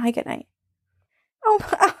that. Don't hike at night. Oh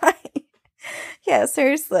my. Yeah,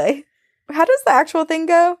 seriously. How does the actual thing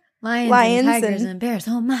go? Lions and tigers and bears.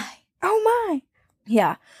 Oh my. Oh my.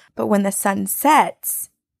 Yeah. But when the sun sets,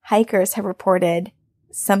 hikers have reported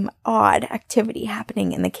some odd activity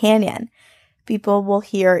happening in the canyon. People will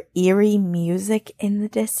hear eerie music in the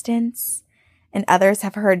distance, and others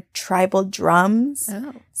have heard tribal drums.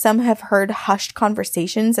 Oh. Some have heard hushed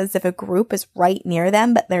conversations as if a group is right near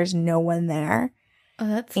them, but there's no one there. Oh,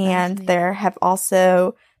 that's And there have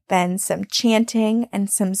also been some chanting and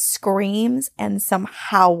some screams and some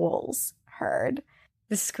howls heard.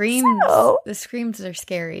 The screams are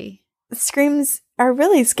scary. The screams are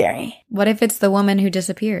really scary. What if it's the woman who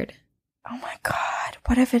disappeared? Oh my God.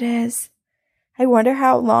 What if it is? I wonder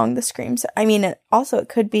how long the screams. I mean, it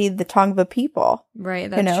could be the tongue of a people. Right.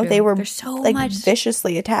 That's true. They were much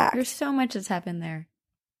viciously attacked. There's so much that's happened there.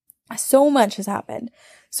 So much has happened.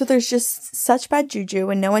 So there's just such bad juju,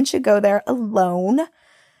 and no one should go there alone.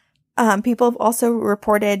 People have also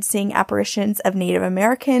reported seeing apparitions of Native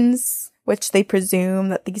Americans, which they presume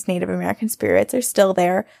that these Native American spirits are still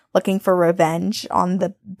there looking for revenge on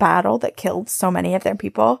the battle that killed so many of their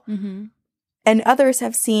people. Mm-hmm. And others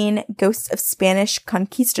have seen ghosts of Spanish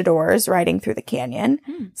conquistadors riding through the canyon.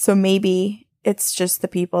 So maybe it's just the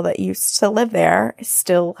people that used to live there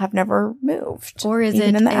still have never moved. Or is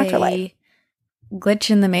it in the afterlife?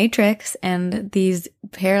 Glitch in the Matrix and these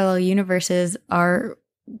parallel universes are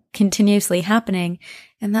continuously happening,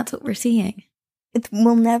 and that's what we're seeing.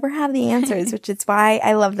 We'll never have the answers, which is why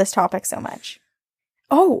I love this topic so much.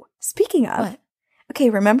 Oh, speaking of, what? Okay,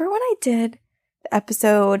 remember when I did the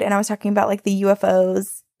episode and I was talking about like the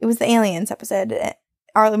UFOs? It was the aliens episode,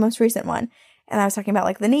 the most recent one. And I was talking about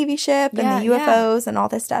like the Navy ship and the UFOs and all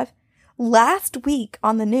this stuff. Last week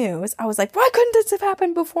on the news, I was like, why couldn't this have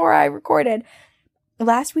happened before I recorded?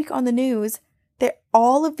 Last week on the news,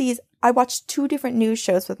 all of these, I watched 2 different news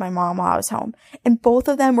shows with my mom while I was home. And both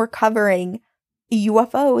of them were covering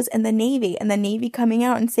UFOs and the Navy coming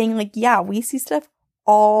out and saying like, yeah, we see stuff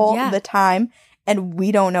all the time and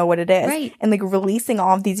we don't know what it is. Right. And like releasing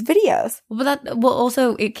all of these videos.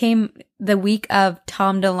 Also it came the week of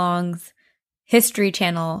Tom DeLonge's History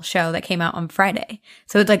Channel show that came out on Friday.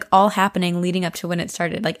 So it's like all happening leading up to when it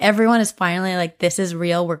started. Like everyone is finally like, this is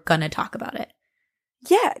real. We're going to talk about it.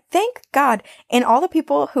 Yeah, thank God. And all the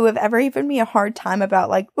people who have ever given me a hard time about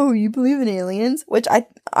like, oh, you believe in aliens? Which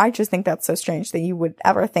I just think that's so strange that you would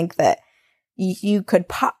ever think that you could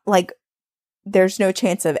there's no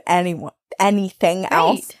chance of anything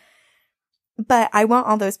else. But I want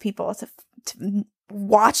all those people to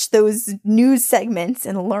watch those news segments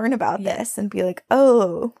and learn about this and be like,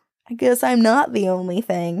 oh, I guess I'm not the only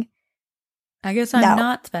thing. I guess I'm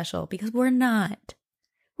not special because we're not.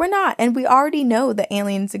 We're not. And we already know that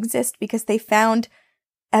aliens exist because they found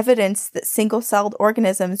evidence that single-celled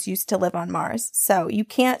organisms used to live on Mars. So you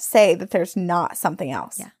can't say that there's not something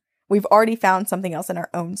else. Yeah. We've already found something else in our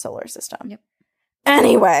own solar system. Yep.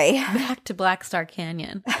 Anyway. Back to Black Star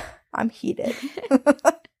Canyon. I'm heated.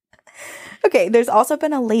 Okay, there's also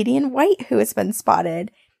been a lady in white who has been spotted.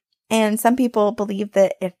 And some people believe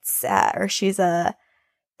that she's a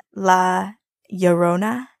La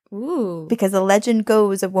Llorona. Ooh. Because the legend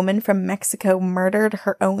goes a woman from Mexico murdered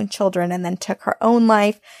her own children and then took her own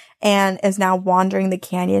life and is now wandering the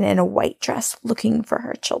canyon in a white dress looking for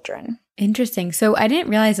her children. Interesting. So I didn't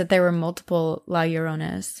realize that there were multiple La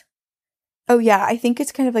Lloronas. Oh, yeah. I think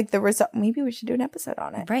it's kind of like the result. Maybe we should do an episode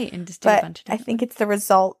on it. Right. And just do a bunch of different I think it's the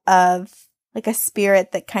result of like a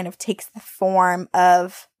spirit that kind of takes the form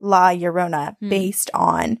of La Llorona based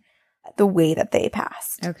on the way that they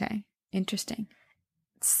passed. Okay. Interesting.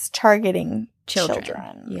 It's targeting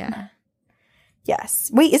children. Yeah.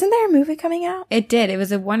 Yes. Wait, isn't there a movie coming out? It did. It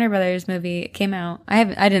was a Warner Brothers movie. It came out. I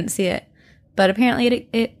didn't see it, but apparently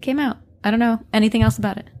it came out. I don't know anything else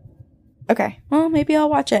about it. Okay. Well, maybe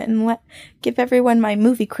I'll watch it and give everyone my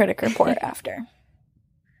movie critic report after.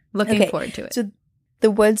 Looking forward to it. So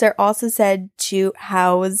the woods are also said to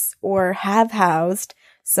house or have housed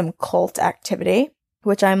some cult activity,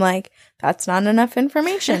 which I'm like, that's not enough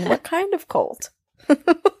information. What kind of cult?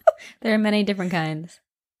 There are many different kinds.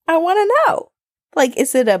 I want to know. Like,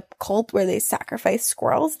 is it a cult where they sacrifice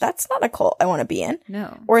squirrels? That's not a cult I want to be in.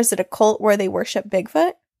 No. Or is it a cult where they worship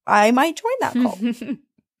Bigfoot? I might join that cult.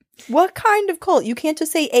 What kind of cult? You can't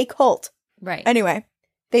just say a cult. Right. Anyway,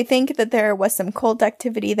 they think that there was some cult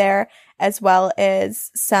activity there, as well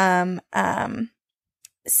as some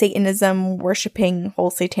Satanism worshiping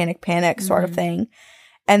whole satanic panic sort of thing.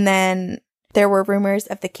 And then there were rumors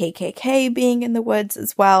of the KKK being in the woods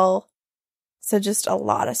as well. So just a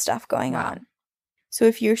lot of stuff going on. So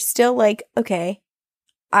if you're still like, okay,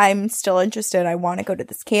 I'm still interested, I want to go to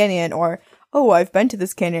this canyon, or, oh, I've been to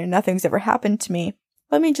this canyon and nothing's ever happened to me,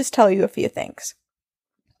 let me just tell you a few things.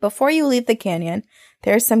 Before you leave the canyon,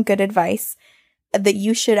 there's some good advice that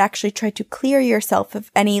you should actually try to clear yourself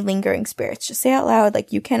of any lingering spirits. Just say out loud,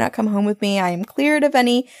 like, you cannot come home with me. I am cleared of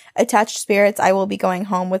any attached spirits. I will be going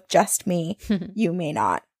home with just me. You may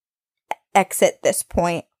not exit this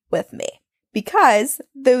point with me. because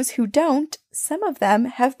those who don't, some of them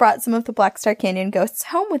have brought some of the Black Star Canyon ghosts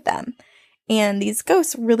home with them. And these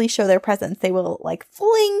ghosts really show their presence. They will like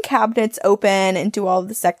fling cabinets open and do all of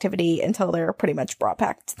this activity until they're pretty much brought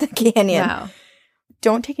back to the canyon. Wow.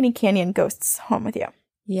 Don't take any canyon ghosts home with you.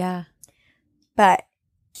 Yeah. But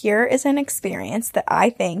here is an experience that I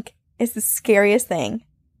think is the scariest thing.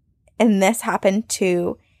 And this happened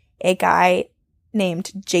to a guy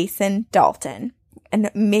named Jason Dalton. And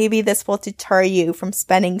maybe this will deter you from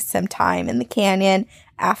spending some time in the canyon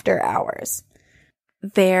after hours.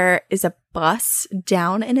 There is a bus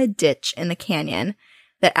down in a ditch in the canyon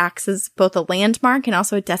that acts as both a landmark and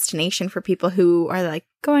also a destination for people who are like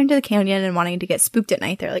going to the canyon and wanting to get spooked at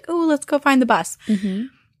night. They're like, oh, let's go find the bus. Mm-hmm.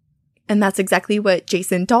 And that's exactly what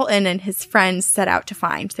Jason Dalton and his friends set out to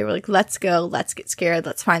find. They were like, let's go, let's get scared,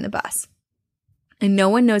 let's find the bus. And no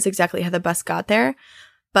one knows exactly how the bus got there,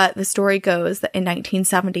 but the story goes that in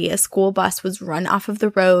 1970, a school bus was run off of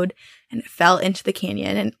the road and it fell into the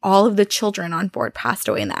canyon, and all of the children on board passed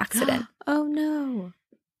away in the accident. Oh, no.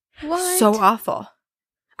 What? So awful.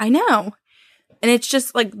 I know. And it's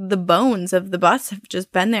just like the bones of the bus have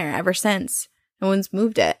just been there ever since. No one's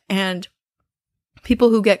moved it. And people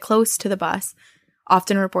who get close to the bus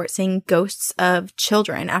often report seeing ghosts of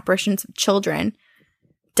children, apparitions of children,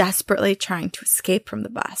 desperately trying to escape from the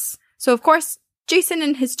bus. So, of course, Jason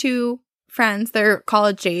and his two friends, they're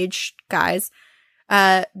college-age guys,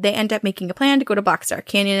 they end up making a plan to go to Black Star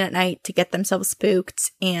Canyon at night to get themselves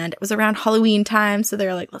spooked. And it was around Halloween time, so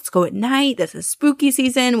they're like, let's go at night. This is spooky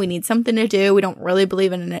season. We need something to do. We don't really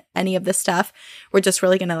believe in any of this stuff. We're just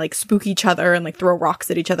really going to like spook each other and like throw rocks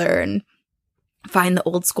at each other and find the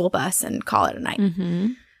old school bus and call it a night.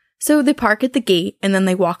 Mm-hmm. So they park at the gate and then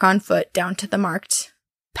they walk on foot down to the marked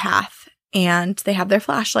path, and they have their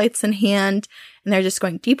flashlights in hand, and they're just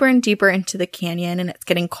going deeper and deeper into the canyon, and it's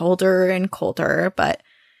getting colder and colder, but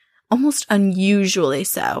almost unusually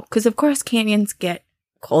so, because of course canyons get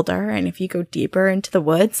colder, and if you go deeper into the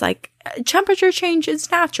woods, like temperature change is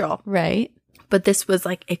natural. Right. But this was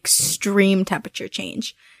like extreme temperature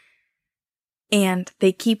change. And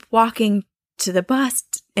they keep walking to the bus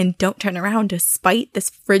and don't turn around despite this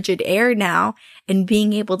frigid air now and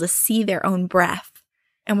being able to see their own breath.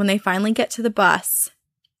 And when they finally get to the bus,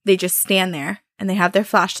 they just stand there and they have their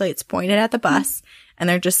flashlights pointed at the bus and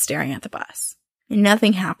they're just staring at the bus. And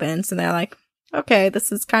nothing happens. And they're like, okay,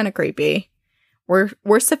 this is kind of creepy.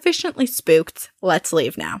 We're sufficiently spooked. Let's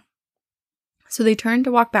leave now. So they turn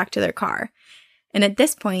to walk back to their car. And at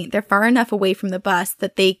this point, they're far enough away from the bus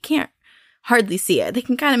that they can't hardly see it. They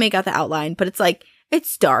can kind of make out the outline, but it's like,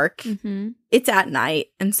 it's dark. Mm-hmm. It's at night.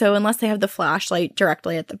 And so unless they have the flashlight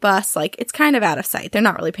directly at the bus, like it's kind of out of sight. They're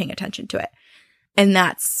not really paying attention to it. And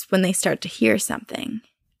that's when they start to hear something.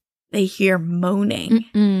 They hear moaning.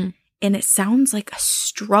 Mm-mm. And it sounds like a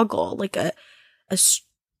struggle, like a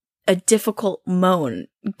difficult moan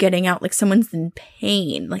getting out, like someone's in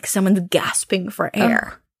pain, like someone's gasping for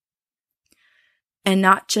air. And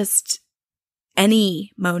not just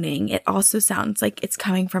any moaning, it also sounds like it's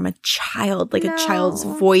coming from a child, like a child's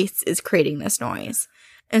voice is creating this noise.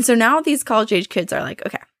 And so now these college-age kids are like,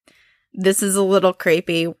 okay, this is a little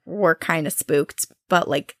creepy. We're kind of spooked, but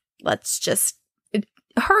like, let's just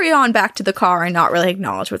hurry on back to the car and not really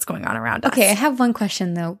acknowledge what's going on around us. Okay, I have one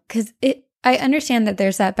question though, because I understand that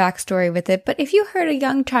there's that backstory with it, but if you heard a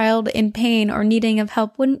young child in pain or needing of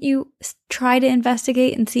help, wouldn't you try to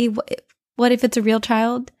investigate and see what if it's a real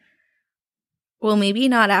child? Well, maybe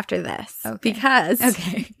not after this. Okay. Because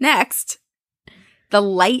next, the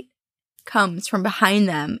light comes from behind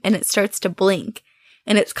them and it starts to blink.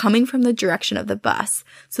 And it's coming from the direction of the bus.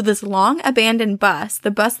 So this long abandoned bus, the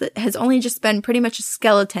bus that has only just been pretty much a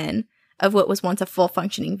skeleton of what was once a full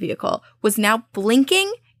functioning vehicle, was now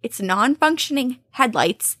blinking its non-functioning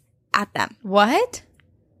headlights at them. What?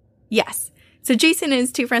 Yes. So Jason and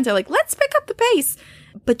his two friends are like, let's pick up the pace.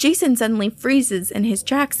 But Jason suddenly freezes in his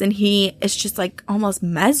tracks and he is just like almost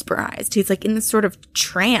mesmerized. He's like in this sort of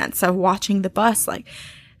trance of watching the bus like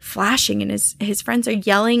flashing, and his friends are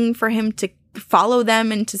yelling for him to follow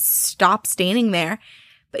them and to stop standing there.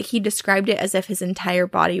 But he described it as if his entire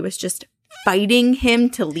body was just fighting him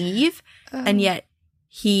to leave. Oh. And yet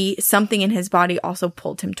something in his body also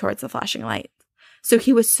pulled him towards the flashing light. So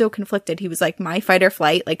he was so conflicted. He was like, my fight or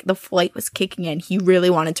flight, like the flight was kicking in. He really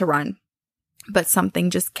wanted to run. But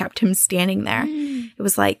something just kept him standing there. It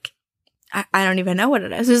was like, I don't even know what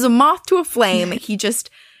it is. It was a moth to a flame.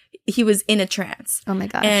 He was in a trance. Oh my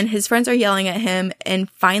gosh. And his friends are yelling at him.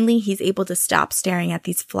 And finally, he's able to stop staring at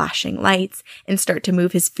these flashing lights and start to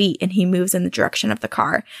move his feet. And he moves in the direction of the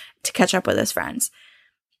car to catch up with his friends.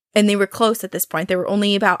 And they were close at this point. They were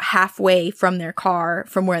only about halfway from their car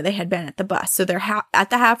from where they had been at the bus. So they're at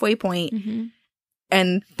the halfway point,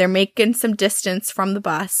 and they're making some distance from the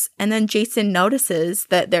bus. And then Jason notices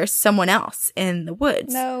that there's someone else in the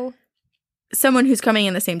woods. No. Someone who's coming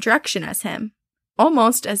in the same direction as him.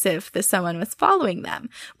 Almost as if the someone was following them.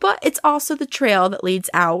 But it's also the trail that leads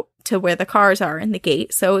out to where the cars are in the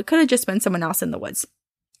gate. So it could have just been someone else in the woods.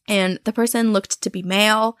 And the person looked to be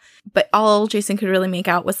male, but all Jason could really make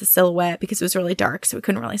out was the silhouette because it was really dark, so we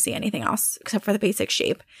couldn't really see anything else except for the basic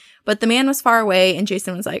shape. But the man was far away, and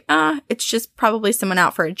Jason was like, it's just probably someone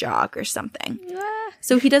out for a jog or something.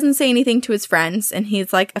 So he doesn't say anything to his friends, and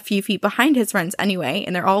he's like a few feet behind his friends anyway,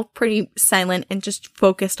 and they're all pretty silent and just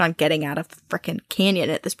focused on getting out of the frickin' canyon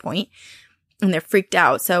at this point. And they're freaked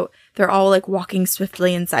out, so they're all like walking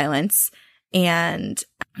swiftly in silence. And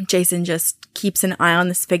Jason just keeps an eye on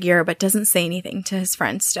this figure, but doesn't say anything to his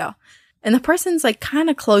friends still. And the person's like kind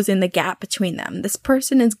of closing the gap between them. This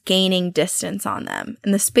person is gaining distance on them.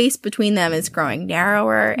 And the space between them is growing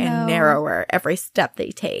narrower and narrower every step they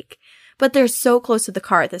take. But they're so close to the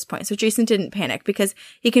car at this point. So Jason didn't panic because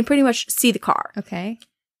he can pretty much see the car. Okay.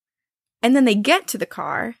 And then they get to the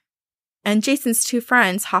car. And Jason's two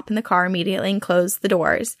friends hop in the car immediately and close the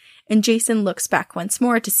doors. And Jason looks back once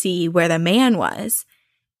more to see where the man was.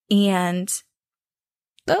 And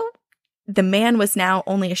the man was now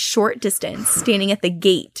only a short distance, standing at the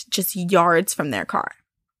gate, just yards from their car.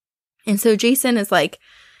 And so Jason is like,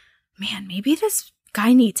 man, maybe this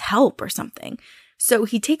guy needs help or something. So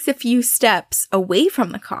he takes a few steps away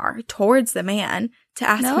from the car towards the man to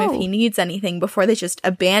ask him if he needs anything before they just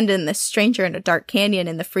abandon this stranger in a dark canyon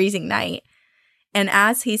in the freezing night. And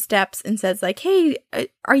as he steps and says like, hey,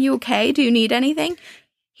 are you okay? Do you need anything?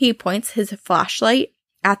 He points his flashlight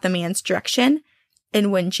at the man's direction.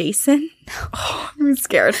 And when Jason, I'm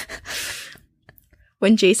scared.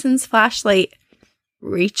 When Jason's flashlight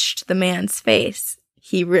reached the man's face,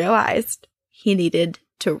 he realized he needed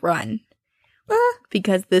to run.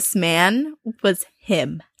 Because this man was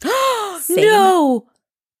him. Same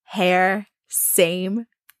hair, same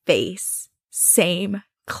face, same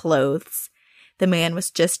clothes. The man was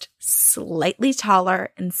just slightly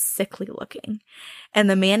taller and sickly looking. And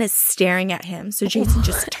the man is staring at him. So Jason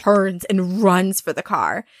just turns and runs for the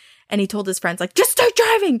car. And he told his friends, like, just start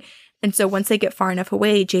driving. And so once they get far enough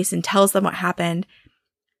away, Jason tells them what happened.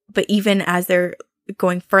 But even as they're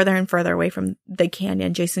going further and further away from the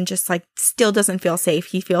canyon, Jason just like still doesn't feel safe.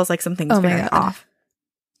 He feels like something's very off.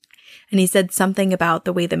 And he said something about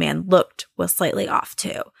the way the man looked was slightly off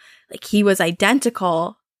too. Like he was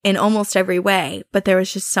identical in almost every way, but there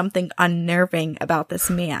was just something unnerving about this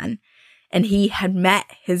man. And he had met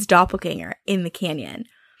his doppelganger in the canyon.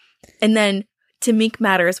 And then to make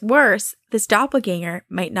matters worse, this doppelganger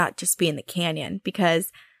might not just be in the canyon,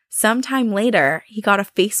 because sometime later, he got a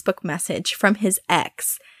Facebook message from his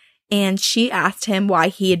ex, and she asked him why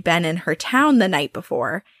he had been in her town the night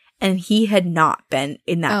before, and he had not been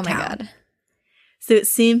in that town. Oh my God. So it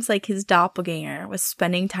seems like his doppelganger was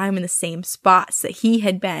spending time in the same spots that he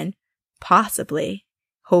had been, possibly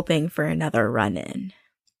hoping for another run-in.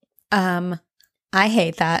 I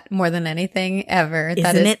hate that more than anything ever.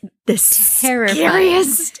 Isn't it the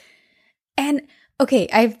scariest? And okay,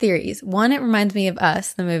 I have theories. One, it reminds me of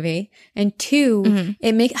Us, the movie. And two,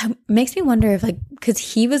 it makes me wonder if, like, because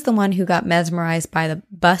he was the one who got mesmerized by the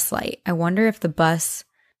bus light. I wonder if the bus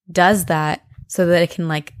does that so that it can,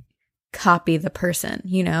 like, copy the person,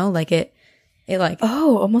 you know? Like, it like...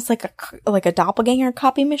 Oh, almost like a doppelganger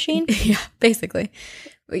copy machine? Yeah, basically.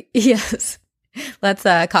 Yes. Let's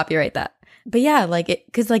copyright that. But yeah, like, it,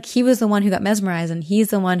 because, like, he was the one who got mesmerized, and he's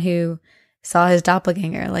the one who saw his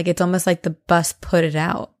doppelganger. Like, it's almost like the bus put it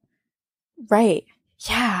out. Right.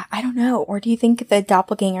 Yeah, I don't know. Or do you think the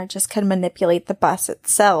doppelganger just could manipulate the bus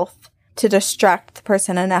itself to distract the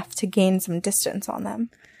person enough to gain some distance on them?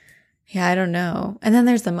 Yeah, I don't know. And then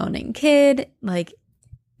there's the moaning kid. Like,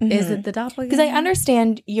 is it the doppelganger? Because I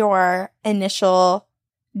understand your initial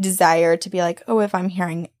desire to be like, oh, if I'm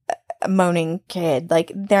hearing a moaning kid,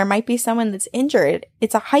 like, there might be someone that's injured.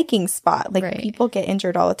 It's a hiking spot. Like, people get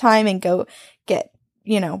injured all the time and go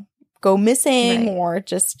missing or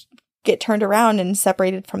just get turned around and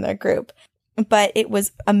separated from their group. But it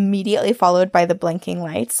was immediately followed by the blinking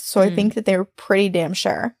lights. So I think that they were pretty damn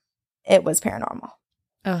sure it was paranormal.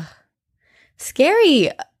 Ugh.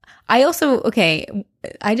 Scary. I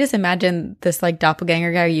just imagine this, like,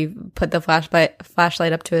 doppelganger guy. You put the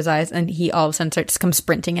flashlight up to his eyes, and he all of a sudden starts to come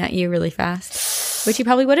sprinting at you really fast, which he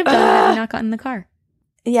probably would have done had he not gotten in the car.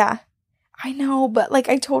 Yeah, I know, but, like,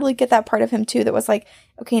 I totally get that part of him too. That was like,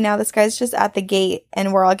 okay, now this guy's just at the gate,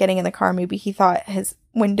 and we're all getting in the car. Maybe he thought his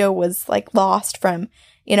window was like lost from,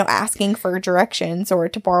 you know, asking for directions or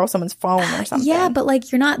to borrow someone's phone or something. Yeah, but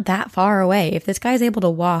like you're not that far away. If this guy's able to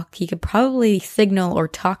walk, he could probably signal or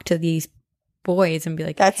talk to these boys and be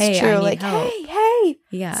like, that's hey, true. I need like, help. Hey,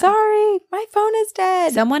 yeah. Sorry, my phone is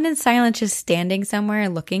dead. Someone in silence just standing somewhere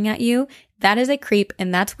looking at you, that is a creep,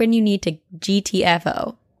 and that's when you need to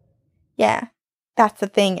GTFO. Yeah, that's the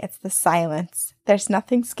thing. It's the silence. There's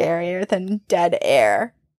nothing scarier than dead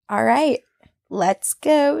air. All right, let's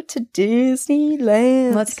go to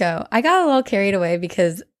Disneyland. Let's go. I got a little carried away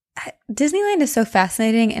because Disneyland is so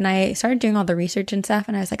fascinating, and I started doing all the research and stuff,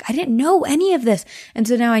 and I was like, I didn't know any of this, and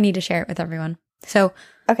so now I need to share it with everyone. So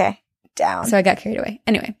okay, down. So I got carried away.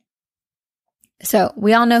 Anyway, so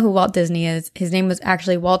we all know who Walt Disney is. His name was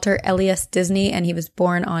actually Walter Elias Disney, and he was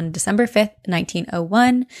born on December 5th,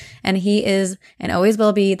 1901, and he is and always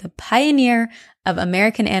will be the pioneer of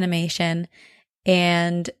American animation,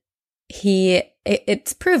 and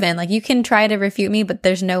it's proven. Like, you can try to refute me, but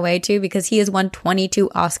there's no way to, because he has won 22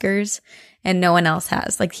 Oscars and no one else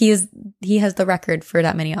has. Like, he has the record for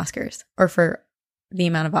that many Oscars, or for the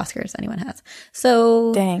amount of Oscars anyone has.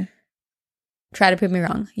 So dang. Try to prove me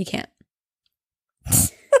wrong. You can't.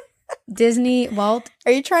 Disney, Walt.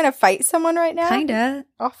 Are you trying to fight someone right now? Kinda.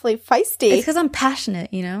 Awfully feisty. It's because I'm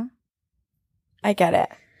passionate, you know? I get it.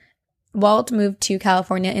 Walt moved to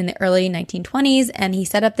California in the early 1920s, and he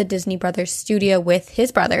set up the Disney Brothers studio with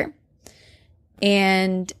his brother.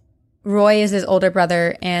 And Roy is his older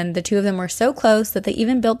brother, and the two of them were so close that they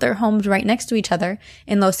even built their homes right next to each other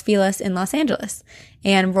in Los Feliz in Los Angeles.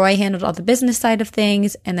 And Roy handled all the business side of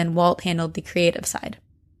things, and then Walt handled the creative side.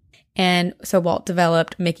 And so Walt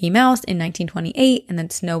developed Mickey Mouse in 1928, and then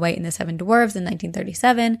Snow White and the Seven Dwarfs in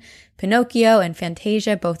 1937, Pinocchio and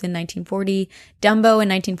Fantasia both in 1940, Dumbo in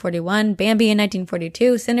 1941, Bambi in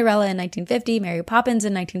 1942, Cinderella in 1950, Mary Poppins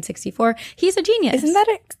in 1964. He's a genius. Isn't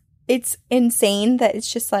that it's insane that it's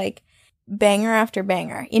just like banger after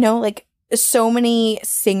banger, you know, like so many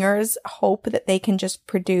singers hope that they can just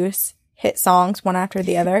produce hit songs one after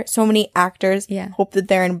the other. So many actors hope that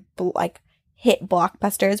they're in like hit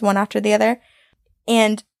blockbusters one after the other.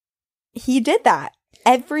 And he did that.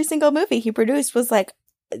 Every single movie he produced was like,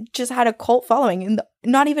 just had a cult following, and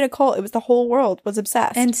not even a cult. It was the whole world was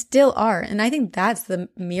obsessed. And still are. And I think that's the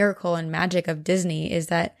miracle and magic of Disney, is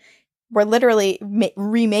that we're literally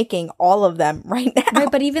remaking all of them right now.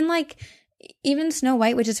 Right, but even Snow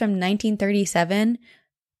White, which is from 1937,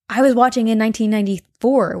 I was watching in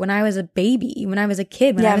 1994 when I was a baby, when I was a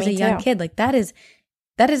kid, when I was a young kid. Like, that is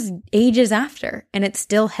ages after, and it's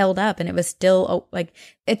still held up, and it was still like,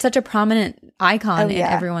 it's such a prominent icon in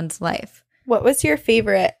everyone's life. What was your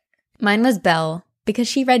favorite? Mine was Belle, because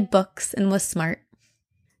she read books and was smart.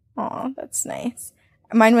 Oh, that's nice.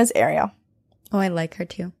 Mine was Ariel. Oh, I like her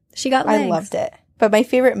too. She got legs. I loved it. But my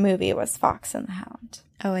favorite movie was Fox and the Hound.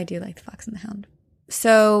 Oh, I do like The Fox and the Hound.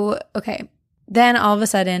 So, okay. Then all of a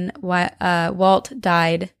sudden, Walt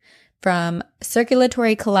died from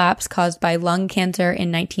circulatory collapse caused by lung cancer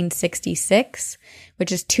in 1966,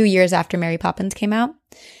 which is 2 years after Mary Poppins came out.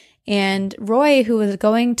 And Roy, who was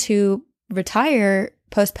going to retire,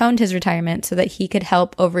 postponed his retirement so that he could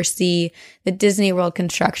help oversee the Disney World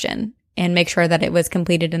construction and make sure that it was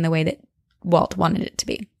completed in the way that Walt wanted it to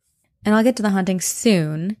be. And I'll get to the haunting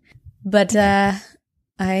soon, but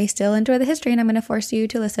I still enjoy the history, and I'm going to force you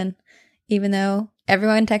to listen, even though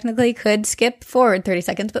everyone technically could skip forward 30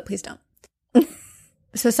 seconds, but please don't.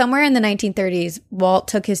 So somewhere in the 1930s, Walt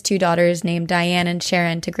took his two daughters named Diane and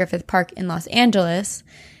Sharon to Griffith Park in Los Angeles.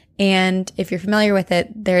 And if you're familiar with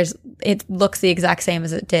it, it looks the exact same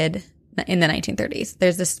as it did in the 1930s.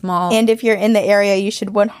 There's this small... And if you're in the area, you should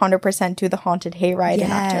 100% do the haunted hayride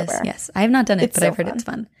in October. Yes, I have not done it, but I've heard it's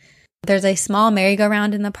fun. There's a small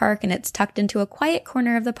merry-go-round in the park, and it's tucked into a quiet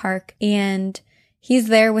corner of the park. And he's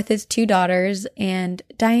there with his two daughters, and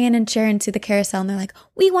Diane and Sharon see the carousel, and they're like,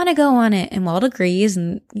 we want to go on it. And Walt agrees,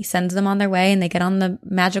 and he sends them on their way, and they get on the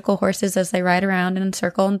magical horses as they ride around in a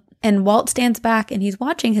circle. And Walt stands back, and he's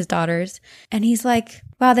watching his daughters, and he's like,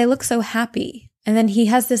 wow, they look so happy. And then he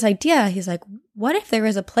has this idea. He's like, what if there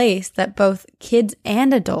was a place that both kids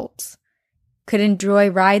and adults could enjoy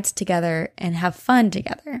rides together and have fun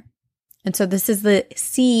together? And so this is the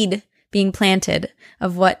seed being planted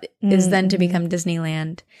of what is then to become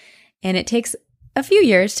Disneyland. And it takes a few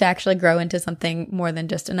years to actually grow into something more than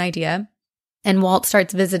just an idea. And Walt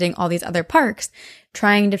starts visiting all these other parks,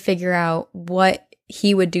 trying to figure out what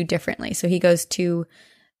he would do differently. So he goes to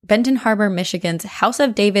Benton Harbor, Michigan's House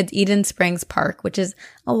of David's Eden Springs Park, which is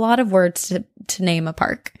a lot of words to name a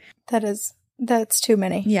park. That's too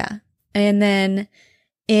many. Yeah. And then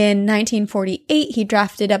In 1948, he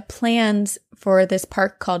drafted up plans for this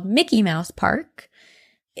park called Mickey Mouse Park.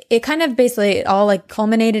 It kind of basically all like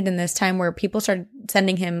culminated in this time where people started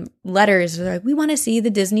sending him letters. They're like, we want to see the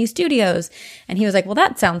Disney studios. And he was like, well,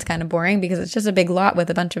 that sounds kind of boring because it's just a big lot with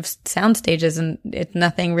a bunch of sound stages and it's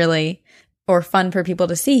nothing really or fun for people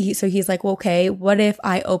to see. So he's like, well, okay, what if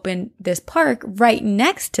I open this park right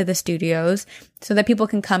next to the studios so that people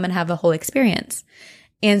can come and have a whole experience?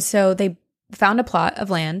 And so they found a plot of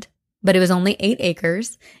land, but it was only 8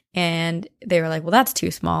 acres. And they were like, well, that's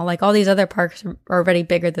too small. Like all these other parks are already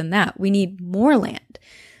bigger than that. We need more land.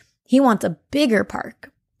 He wants a bigger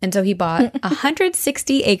park. And so he bought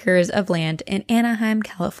 160 acres of land in Anaheim,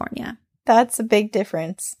 California. That's a big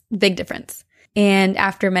difference. Big difference. And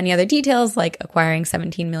after many other details, like acquiring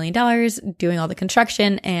 $17 million, doing all the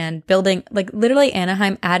construction and building, like literally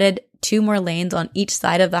Anaheim added 2 more lanes on each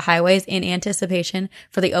side of the highways in anticipation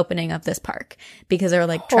for the opening of this park because they were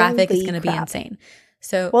like, traffic is going to be insane.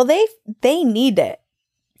 So, well, they need it.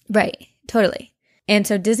 Right. Totally. And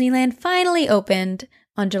so Disneyland finally opened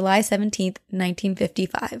on July 17th,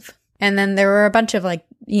 1955. And then there were a bunch of like,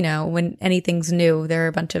 you know, when anything's new, there are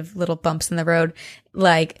a bunch of little bumps in the road.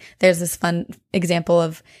 Like there's this fun example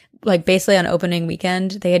of like basically on opening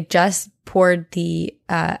weekend, they had just poured the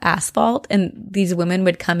asphalt and these women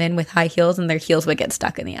would come in with high heels and their heels would get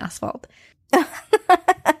stuck in the asphalt.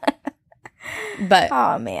 But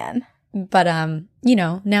oh man. But, you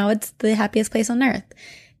know, now it's the happiest place on earth.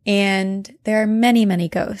 And there are many, many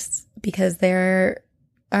ghosts because there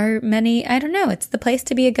are many, I don't know, it's the place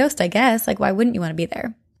to be a ghost, I guess. Like, why wouldn't you want to be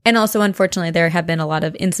there? And also, unfortunately, there have been a lot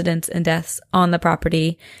of incidents and deaths on the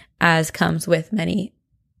property, as comes with many,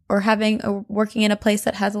 or working in a place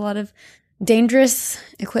that has a lot of dangerous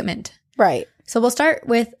equipment. Right. So we'll start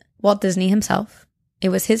with Walt Disney himself. It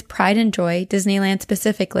was his pride and joy, Disneyland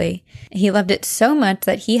specifically. He loved it so much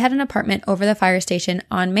that he had an apartment over the fire station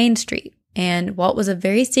on Main Street. And Walt was a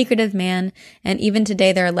very secretive man, and even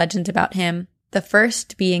today there are legends about him. The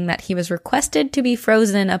first being that he was requested to be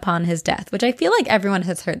frozen upon his death, which I feel like everyone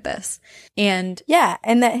has heard this. And yeah,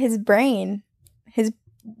 and that his brain,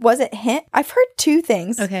 was it him? I've heard 2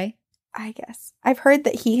 things. Okay. I guess. I've heard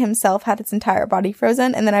that he himself had his entire body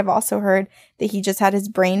frozen, and then I've also heard that he just had his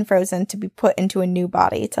brain frozen to be put into a new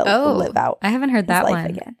body to live out. I haven't heard that one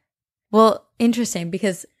again. Well, interesting,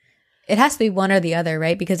 because it has to be one or the other,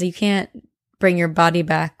 right? Because you can't bring your body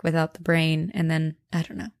back without the brain, and then, I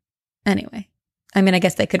don't know. Anyway, I mean, I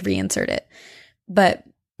guess they could reinsert it. But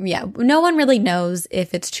yeah, no one really knows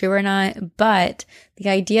if it's true or not, but the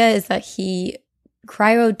idea is that he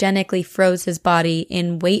cryogenically froze his body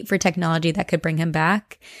in wait for technology that could bring him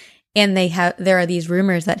back. And there are these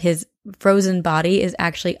rumors that his frozen body is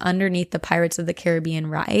actually underneath the Pirates of the Caribbean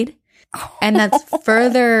ride. And that's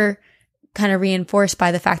further kind of reinforced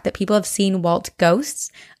by the fact that people have seen Walt's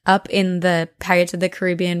ghosts up in the Pirates of the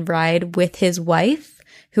Caribbean ride with his wife,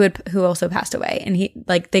 who also passed away.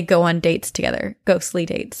 And they go on dates together, ghostly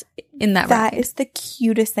dates in that ride. That is the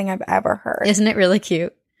cutest thing I've ever heard. Isn't it really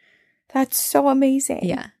cute? That's so amazing.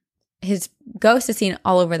 Yeah. His ghost is seen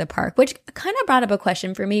all over the park, which kind of brought up a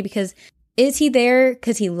question for me because is he there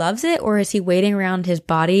because he loves it, or is he waiting around his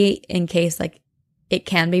body in case like he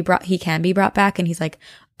can be brought back, and he's like,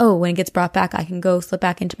 oh, when it gets brought back, I can go slip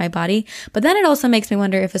back into my body. But then it also makes me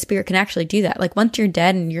wonder if a spirit can actually do that. Like once you're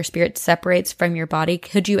dead and your spirit separates from your body,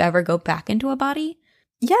 could you ever go back into a body?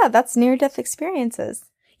 Yeah, that's near-death experiences.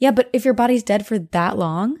 Yeah, but if your body's dead for that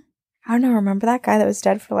long? I don't know. Remember that guy that was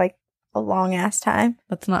dead for like a long ass time?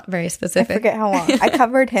 That's not very specific. I forget how long. I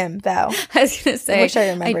covered him though. I was going to say, I wish I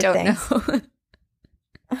remembered know.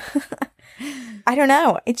 I don't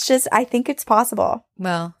know. It's just, I think it's possible.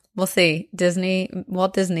 Well, we'll see.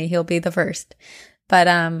 Walt Disney, he'll be the first. But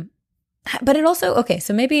it also, okay,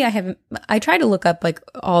 so maybe I tried to look up like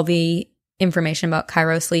all the information about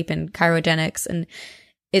cryosleep and cryogenics, and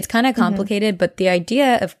it's kind of complicated, but the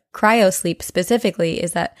idea of cryosleep specifically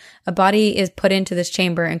is that a body is put into this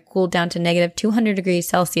chamber and cooled down to negative 200 degrees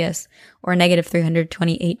Celsius or negative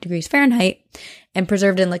 328 degrees Fahrenheit and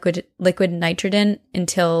preserved in liquid nitrogen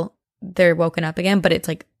until they're woken up again, but it's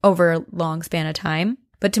like over a long span of time.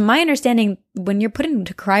 But to my understanding, when you're put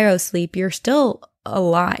into cryosleep, you're still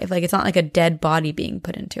alive. Like it's not like a dead body being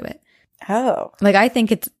put into it. Oh. Like I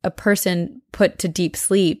think it's a person put to deep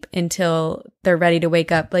sleep until they're ready to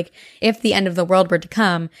wake up. Like if the end of the world were to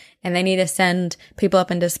come and they need to send people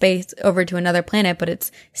up into space over to another planet, but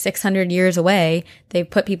it's 600 years away, they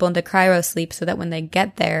put people into cryosleep so that when they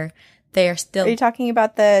get there, they are still... Are you talking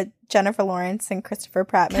about the Jennifer Lawrence and Christopher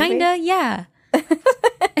Pratt movie? Kinda, yeah.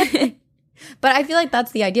 But I feel like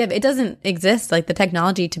that's the idea of it. It doesn't exist. Like the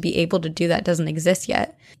technology to be able to do that doesn't exist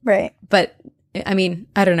yet. Right. But I mean,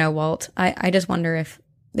 I don't know, Walt. I just wonder if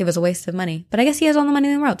it was a waste of money. But I guess he has all the money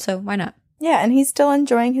in the world, so why not? Yeah, and he's still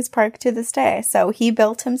enjoying his park to this day. So he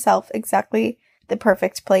built himself exactly the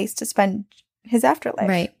perfect place to spend his afterlife.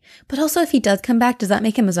 Right. But also if he does come back, does that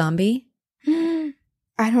make him a zombie?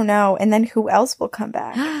 I don't know. And then who else will come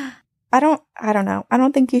back? I don't know. I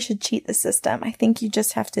don't think you should cheat the system. I think you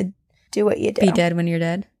just have to do what you do. Be dead when you're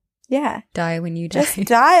dead? Yeah. Die when you die. Just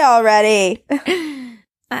die already.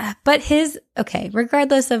 But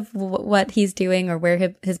regardless of what he's doing or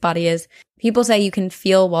where his body is, people say you can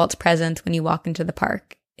feel Walt's presence when you walk into the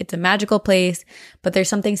park. It's a magical place, but there's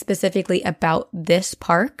something specifically about this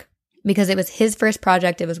park because it was his first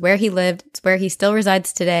project. It was where he lived. It's where he still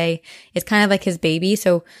resides today. It's kind of like his baby.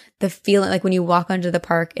 So the feeling, like when you walk onto the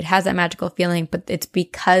park, it has that magical feeling, but it's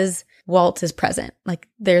because Walt is present. Like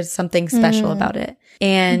there's something special about it.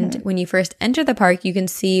 And when you first enter the park, you can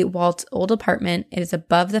see Walt's old apartment. It is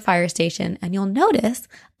above the fire station, and you'll notice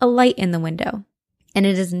a light in the window. And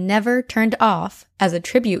it is never turned off as a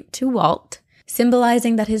tribute to Walt,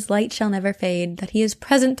 symbolizing that his light shall never fade, that he is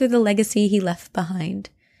present through the legacy he left behind.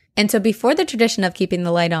 And so before the tradition of keeping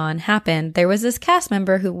the light on happened, there was this cast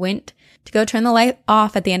member who went to go turn the light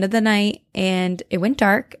off at the end of the night, and it went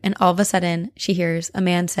dark, and all of a sudden she hears a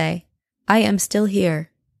man say, "I am still here."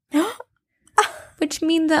 Which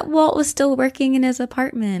means that Walt was still working in his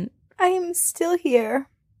apartment. I am still here.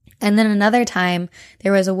 And then another time,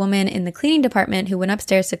 there was a woman in the cleaning department who went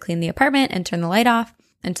upstairs to clean the apartment and turn the light off.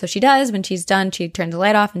 And so she does. When she's done, she turns the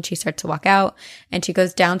light off and she starts to walk out. And she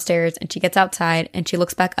goes downstairs and she gets outside and she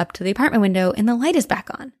looks back up to the apartment window and the light is back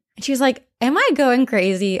on. And she's like, "Am I going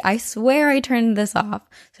crazy? I swear I turned this off."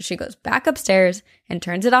 So she goes back upstairs and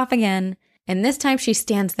turns it off again. And this time she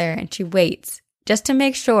stands there and she waits just to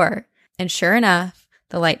make sure. And sure enough,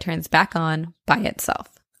 the light turns back on by itself.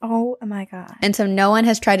 Oh my God. And so no one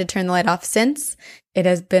has tried to turn the light off since. It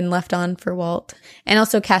has been left on for Walt. And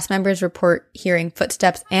also cast members report hearing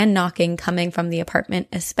footsteps and knocking coming from the apartment,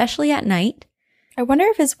 especially at night. I wonder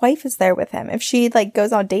if his wife is there with him. If she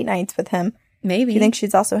goes on date nights with him. Maybe. Do you think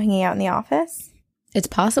she's also hanging out in the office? It's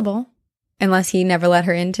possible. Unless he never let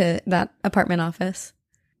her into that apartment office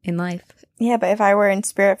in life. Yeah, but if I were in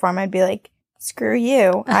spirit form, I'd be like, screw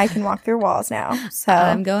you. I can walk through walls now. So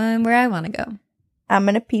I'm going where I want to go. I'm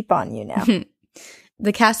going to peep on you now.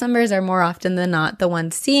 The cast members are more often than not the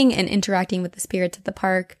ones seeing and interacting with the spirits at the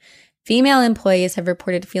park. Female employees have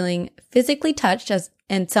reported feeling physically touched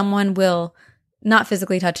and someone will not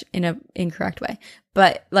physically touch in an incorrect way,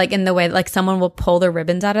 but in the way someone will pull the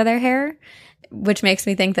ribbons out of their hair, which makes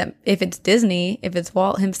me think that if it's Disney, if it's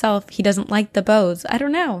Walt himself, he doesn't like the bows. I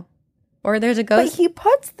don't know. Or there's a ghost. But he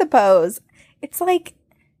puts the bows. It's like,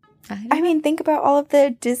 I mean, think about all of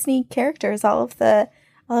the Disney characters, all of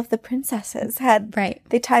the princesses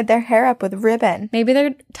they tied their hair up with ribbon. Maybe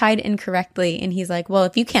they're tied incorrectly, and he's like, well,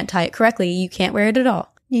 if you can't tie it correctly, you can't wear it at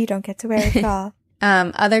all. You don't get to wear it at all.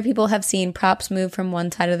 Other people have seen props move from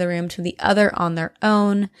one side of the room to the other on their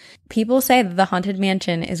own. People say that the Haunted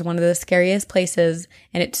Mansion is one of the scariest places,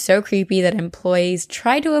 and it's so creepy that employees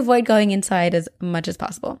try to avoid going inside as much as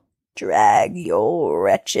possible. Drag your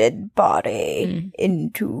wretched body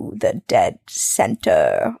into the dead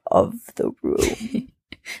center of the room.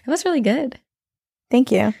 That was really good.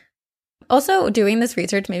 Thank you. Also, doing this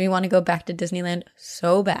research made me want to go back to Disneyland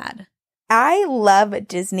so bad. I love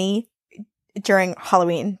Disney during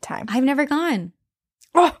Halloween time. I've never gone.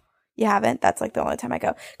 Oh, you haven't? That's the only time I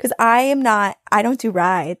go. Because I don't do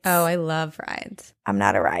rides. Oh, I love rides. I'm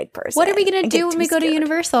not a ride person. What are we going to do when we go to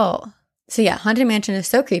Universal? So yeah, Haunted Mansion is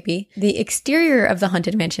so creepy. The exterior of the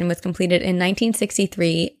Haunted Mansion was completed in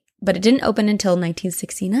 1963, but it didn't open until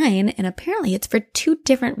 1969, and apparently it's for two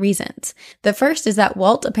different reasons. The first is that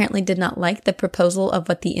Walt apparently did not like the proposal of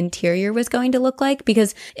what the interior was going to look like,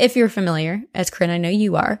 because if you're familiar, as Corinne, I know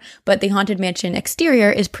you are, but the Haunted Mansion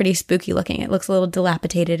exterior is pretty spooky looking. It looks a little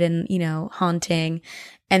dilapidated and, haunting.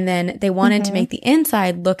 And then they wanted to make the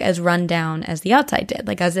inside look as run down as the outside did,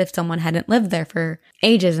 as if someone hadn't lived there for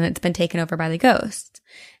ages and it's been taken over by the ghosts.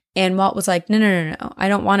 And Walt was like, no. I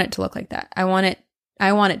don't want it to look like that. I want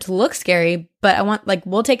it to look scary, but I want,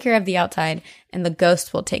 we'll take care of the outside and the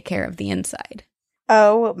ghosts will take care of the inside.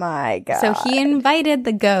 Oh my God. So he invited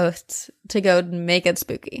the ghosts to go make it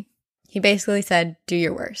spooky. He basically said, do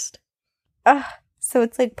your worst. So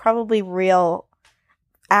it's probably real,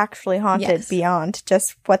 actually haunted beyond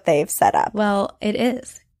just what they've set up. Well, it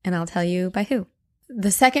is. And I'll tell you by who. The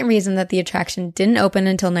second reason that the attraction didn't open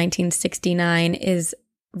until 1969 is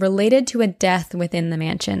related to a death within the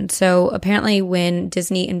mansion. So apparently when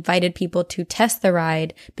Disney invited people to test the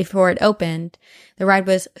ride before it opened, the ride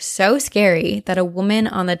was so scary that a woman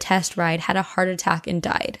on the test ride had a heart attack and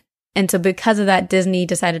died. And so because of that, Disney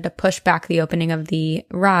decided to push back the opening of the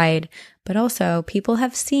ride. But also, people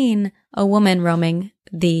have seen a woman roaming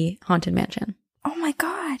the Haunted Mansion. Oh my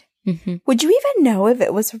God. Mm-hmm. Would you even know if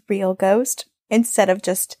it was a real ghost instead of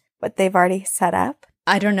just what they've already set up?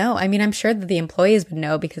 I don't know. I mean, I'm sure that the employees would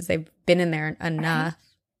know because they've been in there enough.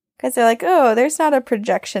 Because they're like, oh, there's not a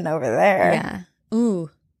projection over there. Yeah. Ooh.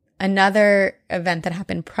 Another event that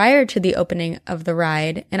happened prior to the opening of the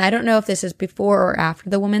ride, and I don't know if this is before or after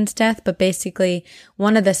the woman's death, but basically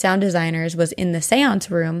one of the sound designers was in the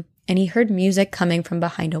seance room and he heard music coming from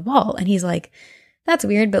behind a wall. And he's like, that's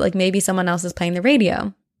weird, but like maybe someone else is playing the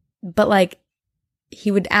radio. But like he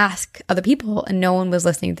would ask other people and no one was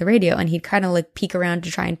listening to the radio, and he'd kind of like peek around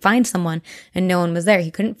to try and find someone and no one was there.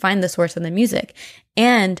 He couldn't find the source of the music.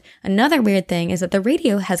 And another weird thing is that the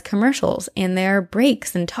radio has commercials and there are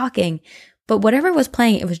breaks and talking, but whatever was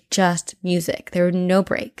playing, it was just music. There were no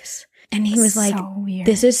breaks. And he was like,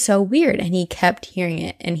 this is so weird. And he kept hearing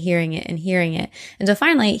it and hearing it and hearing it. And so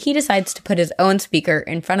finally, he decides to put his own speaker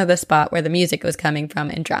in front of the spot where the music was coming from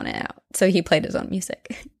and drown it out. So he played his own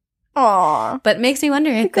music. Aww. But it makes me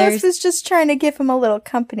wonder if the ghost was just trying to give him a little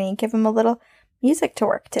company, give him a little music to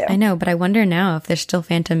work to. I know, but I wonder now if there's still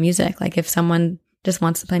phantom music, like if someone just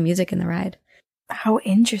wants to play music in the ride. How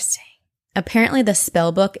interesting. Apparently the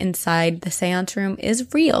spell book inside the seance room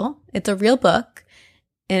is real. It's a real book.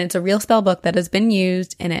 And it's a real spell book that has been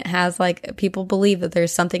used, and it has like, people believe that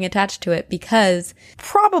there's something attached to it because...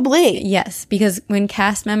 Probably. Yes, because when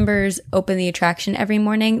cast members open the attraction every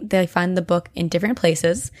morning, they find the book in different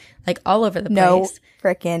places, like all over the place. No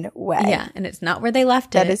frickin' way. Yeah, and it's not where they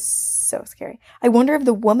left it. That is so scary. I wonder if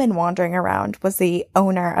the woman wandering around was the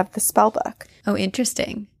owner of the spell book. Oh,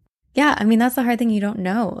 interesting. Yeah, I mean, that's the hard thing, you don't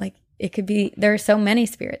know. Like, it could be, there are so many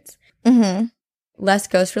spirits. Mm-hmm. Less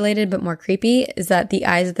ghost related but more creepy is that the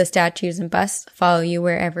eyes of the statues and busts follow you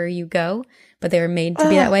wherever you go, but they were made to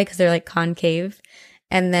be that way because they're like concave.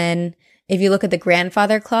 And then if you look at the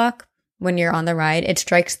grandfather clock when you're on the ride, it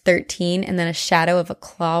strikes 13 and then a shadow of a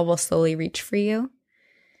claw will slowly reach for you.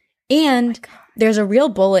 And there's a real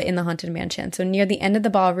bullet in the Haunted Mansion. So near the end of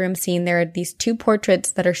the ballroom scene, there are these two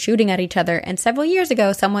portraits that are shooting at each other. And several years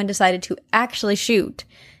ago, someone decided to actually shoot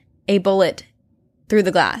a bullet through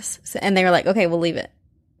the glass. And they were like, okay, we'll leave it.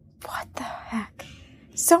 What the heck?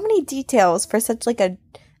 So many details for such like a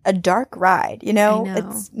dark ride, you know?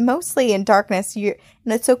 It's mostly in darkness. And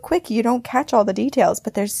it's so quick, you don't catch all the details,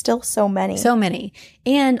 but there's still so many. So many.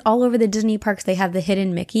 And all over the Disney parks, they have the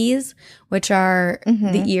hidden Mickeys, which are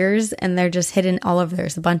the ears, and they're just hidden all over.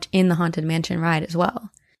 There's a bunch in the Haunted Mansion ride as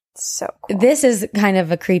well. So cool. This is kind of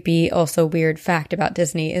a creepy, also weird fact about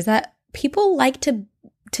Disney, is that people like to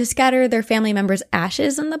scatter their family members'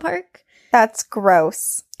 ashes in the park. That's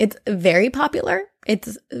gross. It's very popular.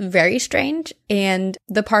 It's very strange. And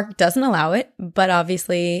the park doesn't allow it, but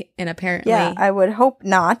obviously and apparently... Yeah, I would hope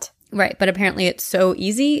not. Right, but apparently it's so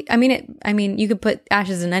easy. I mean, you could put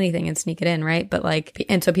ashes in anything and sneak it in, right? But like,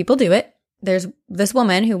 and so people do it. There's this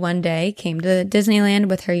woman who one day came to Disneyland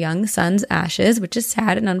with her young son's ashes, which is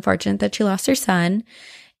sad and unfortunate that she lost her son.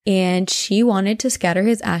 And she wanted to scatter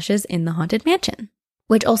his ashes in the Haunted Mansion,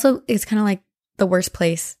 which also is kind of like the worst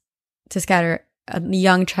place to scatter a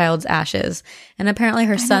young child's ashes. And apparently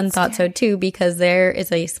her son thought so too, because there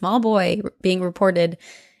is a small boy being reported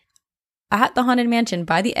at the Haunted Mansion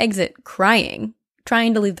by the exit crying,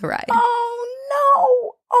 trying to leave the ride. Oh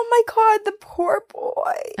no. Oh my God, the poor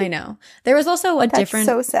boy. I know. There was also a different...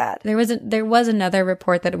 That's so sad. There was another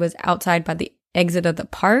report that it was outside by the exit of the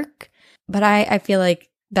park, but I feel like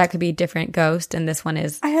that could be a different ghost, and this one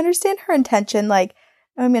is... I understand her intention, like,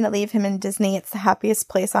 I'm going to leave him in Disney. It's the happiest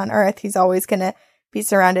place on earth. He's always going to be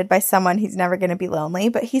surrounded by someone. He's never going to be lonely,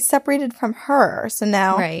 but he's separated from her. So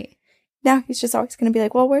now, now he's just always going to be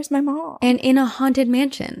like, well, where's my mom? And in a haunted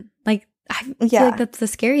mansion. Like, I feel like that's the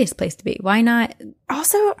scariest place to be. Why not?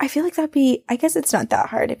 Also, I feel like that'd be, I guess it's not that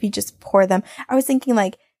hard if you just pour them. I was thinking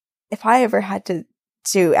like, if I ever had to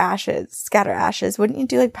do ashes, scatter ashes, wouldn't you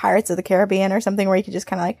do like Pirates of the Caribbean or something where you could just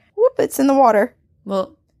kind of like, whoop, it's in the water.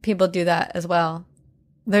 Well, people do that as well.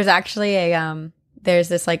 There's actually there's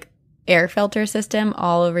this like air filter system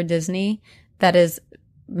all over Disney that is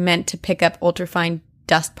meant to pick up ultrafine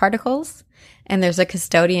dust particles. And there's a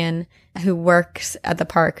custodian who works at the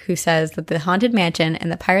park who says that the Haunted Mansion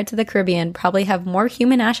and the Pirates of the Caribbean probably have more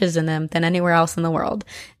human ashes in them than anywhere else in the world.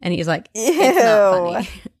 And he's like, it's not funny.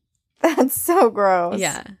 That's so gross.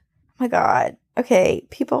 Yeah. Oh my God. Okay,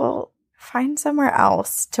 people Find somewhere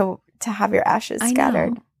else to have your ashes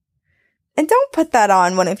scattered. And don't put that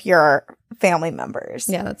on one of your family members.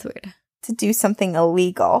 Yeah, that's weird. To do something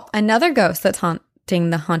illegal. Another ghost that's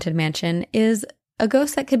haunting the Haunted Mansion is a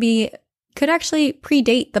ghost that could actually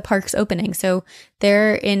predate the park's opening. So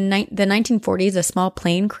there in the 1940s, a small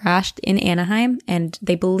plane crashed in Anaheim, and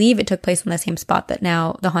they believe it took place on the same spot that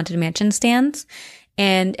now the Haunted Mansion stands.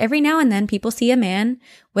 And every now and then people see a man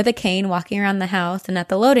with a cane walking around the house and at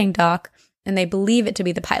the loading dock, and they believe it to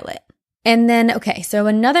be the pilot. And then, so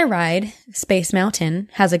another ride, Space Mountain,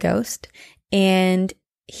 has a ghost, and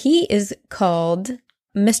he is called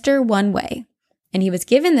Mr. One Way. And he was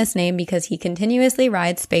given this name because he continuously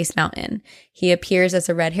rides Space Mountain. He appears as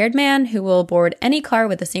a red-haired man who will board any car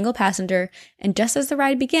with a single passenger, and just as the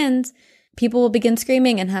ride begins, people will begin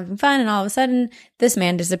screaming and having fun, and all of a sudden, this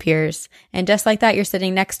man disappears. And just like that, you're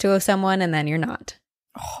sitting next to someone, and then you're not.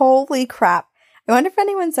 Holy crap. I wonder if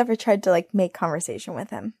anyone's ever tried to, make conversation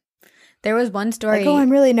with him. There was one story.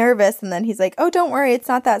 I'm really nervous. And then he's like, oh, don't worry. It's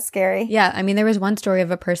not that scary. Yeah. I mean, there was one story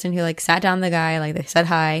of a person who sat down the guy, they said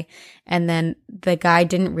hi. And then the guy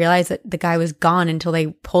didn't realize that the guy was gone until they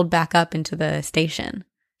pulled back up into the station.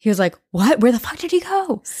 He was like, what? Where the fuck did he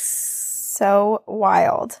go? So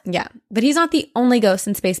wild. Yeah. But he's not the only ghost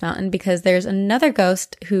in Space Mountain, because there's another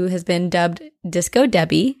ghost who has been dubbed Disco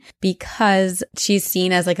Debbie because she's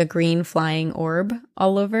seen as a green flying orb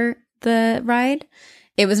all over the ride.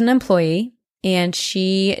 It was an employee, and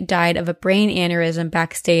she died of a brain aneurysm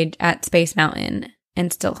backstage at Space Mountain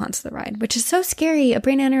and still haunts the ride, which is so scary. A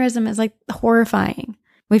brain aneurysm is horrifying.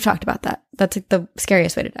 We've talked about that. That's the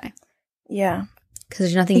scariest way to die. Yeah. Because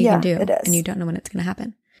there's nothing you can do, it is. And you don't know when it's going to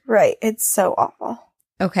happen. Right. It's so awful.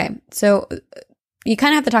 Okay. So you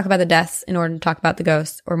kind of have to talk about the deaths in order to talk about the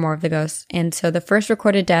ghosts, or more of the ghosts. And so the first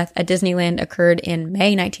recorded death at Disneyland occurred in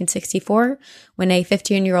May 1964 when a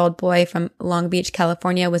 15-year-old boy from Long Beach,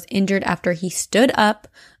 California was injured after he stood up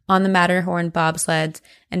on the Matterhorn bobsleds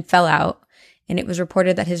and fell out. And it was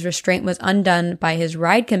reported that his restraint was undone by his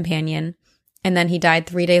ride companion, and then he died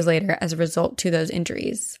 3 days later as a result to those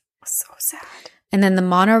injuries. So sad. And then the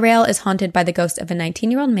monorail is haunted by the ghost of a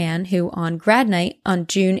 19-year-old man who on grad night on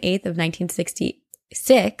June 8th of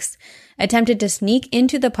 1966 attempted to sneak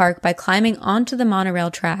into the park by climbing onto the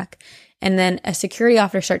monorail track. And then a security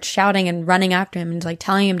officer starts shouting and running after him and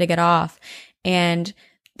telling him to get off. And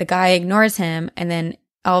the guy ignores him. And then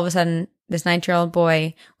all of a sudden, this 19-year-old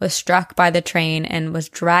boy was struck by the train and was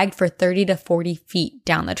dragged for 30 to 40 feet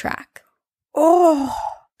down the track. Oh,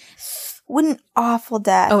 what an awful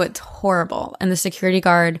death. Oh, it's horrible. And the security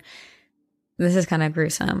guard, this is kind of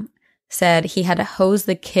gruesome, said he had to hose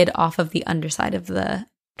the kid off of the underside of the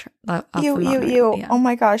monorail. Yeah. Oh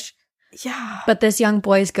my gosh. Yeah. But this young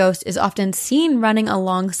boy's ghost is often seen running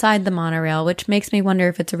alongside the monorail, which makes me wonder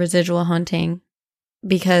if it's a residual haunting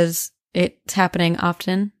because it's happening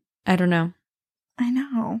often. I don't know. I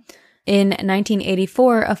know. In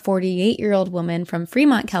 1984, a 48-year-old woman from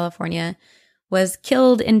Fremont, California, was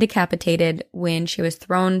killed and decapitated when she was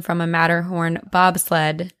thrown from a Matterhorn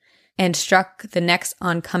bobsled and struck the next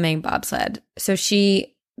oncoming bobsled. So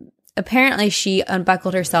she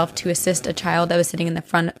unbuckled herself to assist a child that was sitting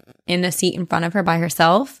in a seat in front of her by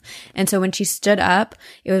herself. And so when she stood up,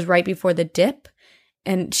 it was right before the dip,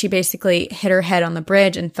 and she basically hit her head on the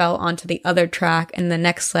bridge and fell onto the other track, and the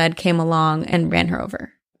next sled came along and ran her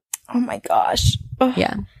over. Oh my gosh. Ugh.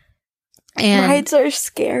 Yeah. And rides are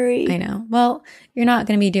scary. I know. Well, you're not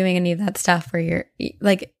going to be doing any of that stuff where you're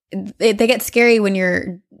they get scary when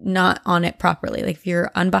you're not on it properly. If you're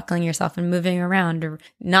unbuckling yourself and moving around or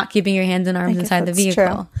not keeping your hands and arms inside the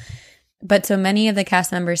vehicle. True. But so many of the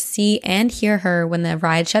cast members see and hear her when the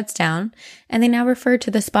ride shuts down, and they now refer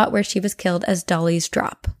to the spot where she was killed as Dolly's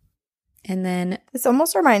Drop. And then this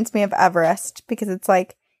almost reminds me of Everest, because it's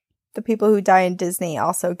the people who die in Disney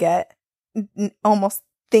also get almost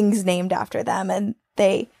things named after them, and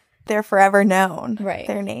they're forever known. Right.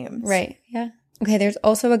 Their names. Right. Yeah. Okay, there's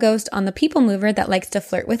also a ghost on the People Mover that likes to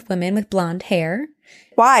flirt with women with blonde hair.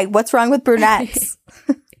 Why? What's wrong with brunettes?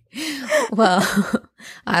 Well,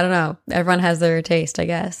 I don't know. Everyone has their taste, I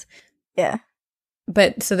guess. Yeah.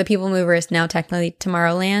 But so the People Mover is now technically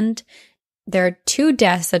Tomorrowland. There are 2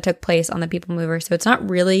 deaths that took place on the People Mover, so it's not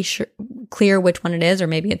really clear which one it is, or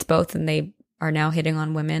maybe it's both and they are now hitting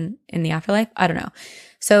on women in the afterlife. I don't know.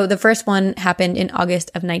 So the first one happened in August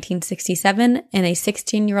of 1967, and a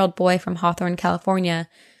 16-year-old boy from Hawthorne, California,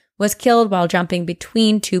 was killed while jumping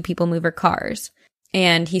between 2 People Mover cars.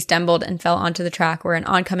 And he stumbled and fell onto the track where an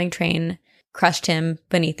oncoming train crushed him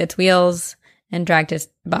beneath its wheels and dragged his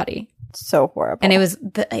body. So horrible. And it was,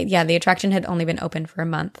 the attraction had only been open for a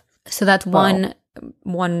month. So that's one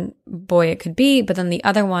one boy it could be, but then the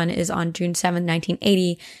other one is on June 7th,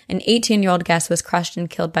 1980. An 18-year-old guest was crushed and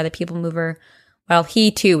killed by the people mover while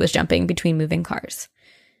he too was jumping between moving cars.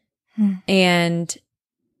 And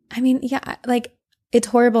I mean, yeah, like it's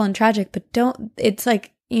horrible and tragic, but don't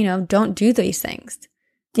do these things.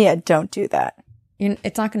 Yeah, don't do that.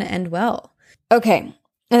 It's not going to end well. Okay. And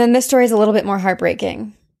then this story is a little bit more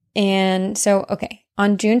heartbreaking. And so, okay,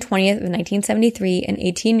 on June 20th of 1973, an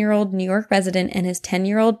 18-year-old New York resident and his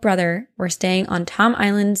 10-year-old brother were staying on Tom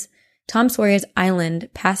Sawyer's Island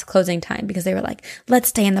past closing time because they were like, let's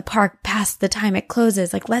stay in the park past the time it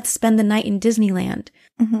closes. Like, let's spend the night in Disneyland.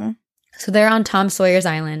 Mm-hmm. So they're on Tom Sawyer's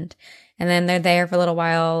Island, and then they're there for a little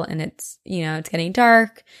while, and it's getting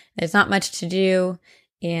dark. There's not much to do,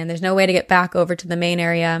 and there's no way to get back over to the main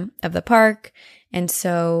area of the park. And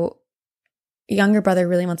so younger brother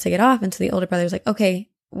really wants to get off, and so the older brother's like, okay,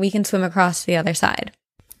 we can swim across to the other side.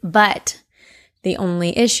 But the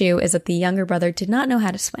only issue is that the younger brother did not know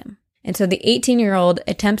how to swim. And so the 18-year-old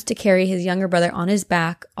attempts to carry his younger brother on his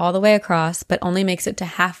back all the way across, but only makes it to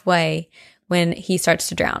halfway when he starts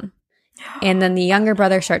to drown. And then the younger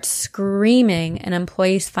brother starts screaming, and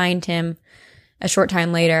employees find him a short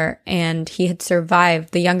time later, and he had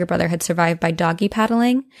survived. The younger brother had survived by doggy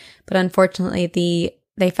paddling, but unfortunately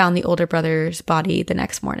they found the older brother's body the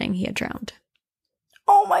next morning. He had drowned.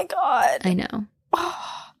 Oh my God. I know.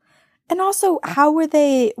 And also,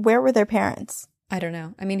 where were their parents? I don't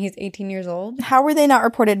know. I mean, he's 18 years old. How were they not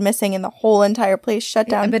reported missing and the whole entire place shut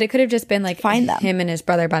down? Yeah, but it could have just been like find them. Him and his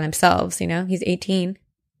brother by themselves, He's 18.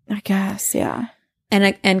 I guess, yeah.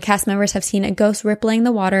 And cast members have seen a ghost rippling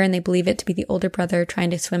the water, and they believe it to be the older brother trying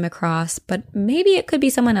to swim across. But maybe it could be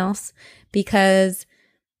someone else, because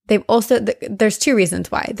they've also, there's two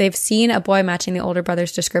reasons why. They've seen a boy matching the older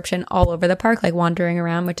brother's description all over the park, like wandering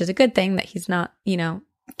around, which is a good thing that he's not,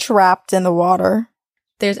 trapped in the water.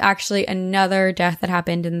 There's actually another death that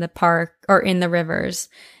happened in the park, or in the rivers,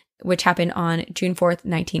 which happened on June 4th,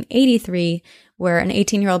 1983, where an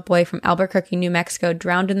 18-year-old boy from Albuquerque, New Mexico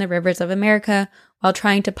drowned in the rivers of America while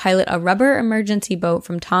trying to pilot a rubber emergency boat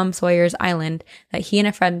from Tom Sawyer's Island that he and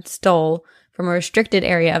a friend stole from a restricted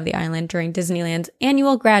area of the island during Disneyland's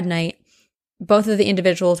annual grad night. Both of the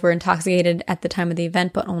individuals were intoxicated at the time of the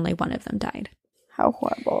event, but only one of them died. How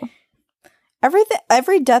horrible.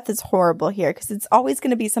 Every death is horrible here because it's always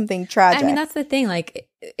going to be something tragic. I mean, that's the thing. Like,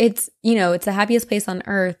 it's the happiest place on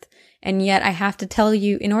earth. And yet I have to tell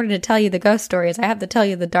you, in order to tell you the ghost stories, I have to tell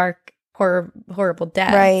you the dark, horrible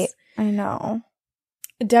deaths. Right. I know.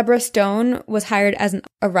 Deborah Stone was hired as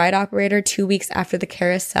a ride operator 2 weeks after the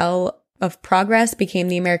Carousel of Progress became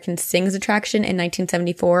the American Sings attraction in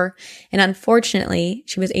 1974. And unfortunately,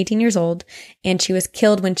 she was 18 years old, and she was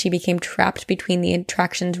killed when she became trapped between the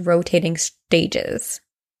attraction's rotating stages.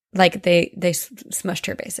 Like, they smushed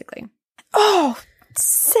her, basically. Oh,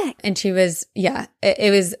 sick. And she was,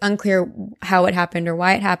 it was unclear how it happened or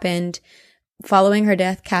why it happened. Following her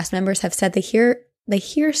death, cast members have said they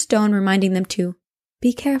hear Stone reminding them to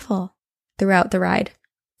be careful throughout the ride.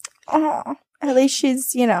 Oh, at least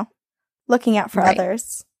she's, looking out for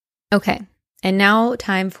others. Okay. And now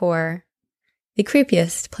time for the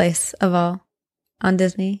creepiest place of all on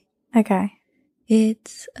Disney. Okay.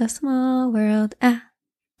 It's a small world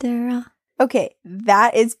after all. Okay.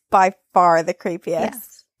 That is by far the creepiest.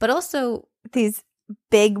 Yes. But also these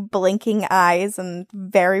big blinking eyes and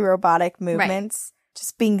very robotic movements. Right.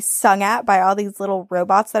 Just being sung at by all these little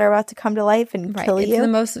robots that are about to come to life and kill you. It's the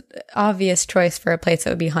most obvious choice for a place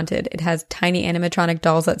that would be haunted. It has tiny animatronic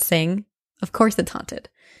dolls that sing. Of course it's haunted.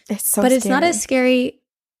 It's so But scary. It's not as scary.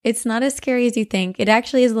 It's not as scary as you think. It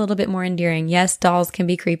actually is a little bit more endearing. Yes, dolls can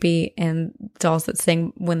be creepy, and dolls that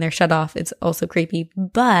sing when they're shut off, it's also creepy.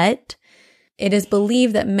 But it is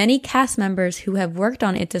believed that many cast members who have worked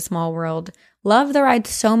on It's a Small World love the ride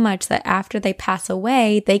so much that after they pass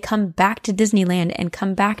away, they come back to Disneyland and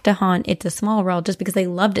come back to haunt It's a Small World just because they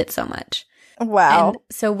loved it so much. Wow. And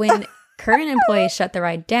so when current employees shut the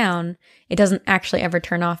ride down, it doesn't actually ever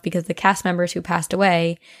turn off because the cast members who passed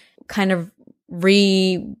away kind of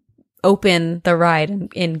reopen the ride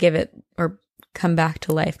and give it or come back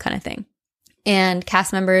to life kind of thing. And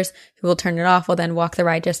cast members who will turn it off will then walk the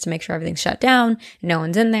ride just to make sure everything's shut down, no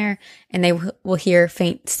one's in there, and they will hear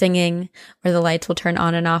faint singing or the lights will turn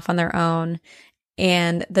on and off on their own,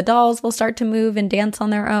 and the dolls will start to move and dance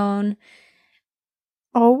on their own.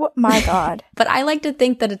 Oh my God. But I like to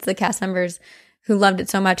think that it's the cast members who loved it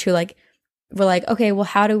so much who were like, okay, well,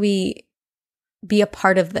 how do we be a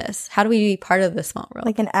part of this? How do we be part of the small world?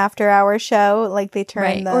 Like an after-hour show? Like they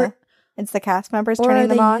turn It's the cast members or turning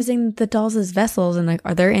them on. are they using the dolls as vessels and like,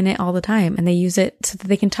 are they in it all the time and they use it so that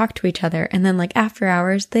they can talk to each other? And then like after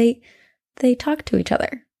hours, they talk to each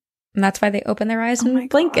other. And that's why they open their eyes and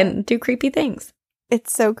blink and do creepy things.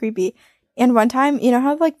 It's so creepy. And one time, you know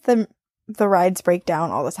how like the rides break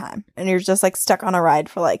down all the time and you're just like stuck on a ride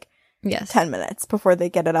for like 10 minutes before they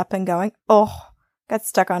get it up and going? Oh, got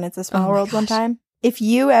stuck on It's a Small World one time. If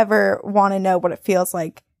you ever want to know what it feels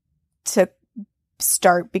like to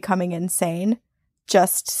start becoming insane,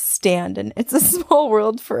 just stand in It's a Small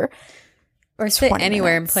World for or sit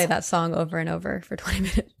anywhere and play that song over and over for 20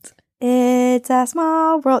 minutes. It's a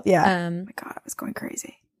small world. Yeah. Oh my God, I was going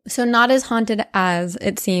crazy. So not as haunted as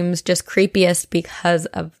it seems, just creepiest because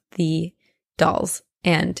of the dolls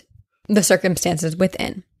and the circumstances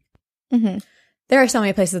within. Mm-hmm. There are so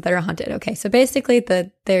many places that are haunted. Okay, so basically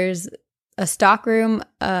there's a stockroom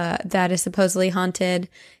that is supposedly haunted,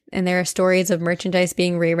 and there are stories of merchandise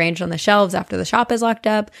being rearranged on the shelves after the shop is locked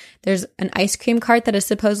up. There's an ice cream cart that is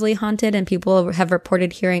supposedly haunted, and people have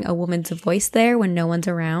reported hearing a woman's voice there when no one's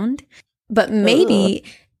around. But maybe,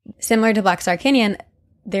 similar to Black Star Canyon,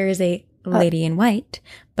 there is a lady in white,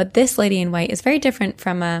 but this lady in white is very different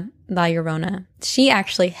from La Llorona. She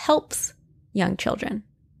actually helps young children.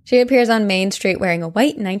 She appears on Main Street wearing a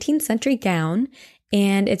white 19th century gown,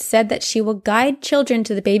 and it's said that she will guide children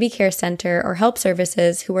to the baby care center or help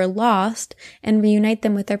services who are lost and reunite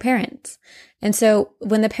them with their parents. And so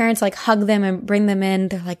when the parents like hug them and bring them in,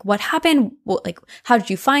 they're like, what happened? Well, like, how did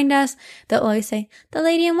you find us? They'll always say, the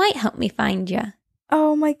lady in white helped me find you.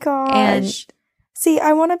 Oh my gosh. And see,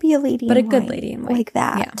 I want to be a lady in white. But a good lady in white. Like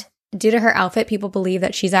that. Yeah. Due to her outfit, people believe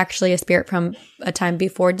that she's actually a spirit from a time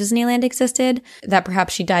before Disneyland existed, that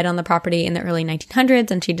perhaps she died on the property in the early 1900s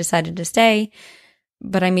and she decided to stay.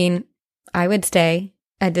 But I mean, I would stay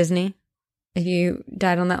at Disney if you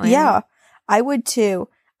died on that land. Yeah, I would too.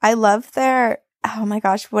 I love their, oh my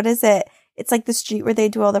gosh, what is it? It's like the street where they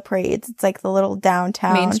do all the parades. It's like the little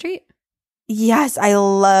downtown. Main Street? Yes, I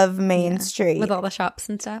love Main Street. With all the shops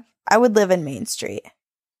and stuff. I would live in Main Street.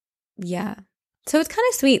 Yeah. So it's kind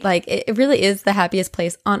of sweet. Like, it really is the happiest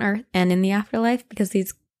place on Earth and in the afterlife because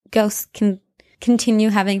these ghosts can continue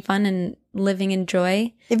having fun and living in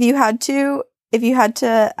joy. If you had to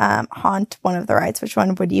haunt one of the rides, which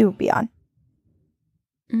one would you be on?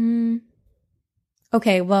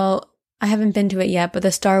 Okay, well, I haven't been to it yet, but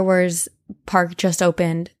the Star Wars park just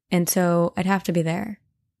opened, and so I'd have to be there.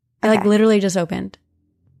 Okay. It like literally just opened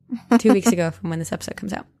 2 weeks ago from when this episode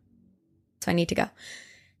comes out. So I need to go.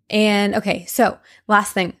 And okay, so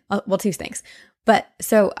last thing, well, two things. But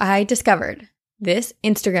so I discovered this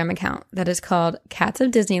Instagram account that is called Cats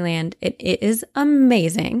of Disneyland. It is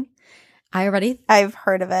amazing. I've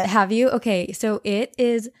heard of it. Have you? Okay, so it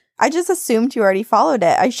is. I just assumed you already followed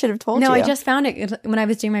it. I should have told you. No, I just found it when I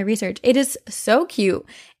was doing my research. It is so cute.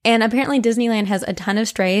 And apparently Disneyland has a ton of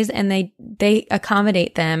strays and they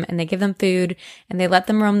accommodate them and they give them food and they let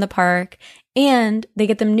them roam the park and they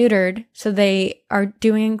get them neutered. So they are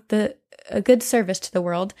doing a good service to the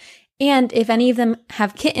world. And if any of them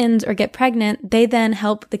have kittens or get pregnant, they then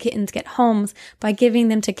help the kittens get homes by giving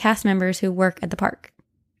them to cast members who work at the park.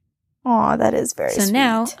 Aw, that is very sweet. So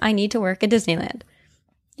now I need to work at Disneyland.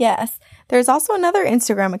 Yes. There's also another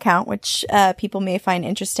Instagram account, which people may find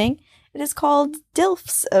interesting. It is called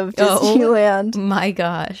DILFs of Disneyland. Oh my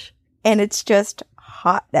gosh. And it's just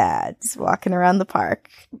hot dads walking around the park.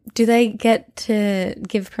 Do they get to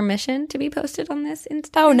give permission to be posted on this Instagram?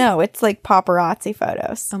 Oh, no. It's like paparazzi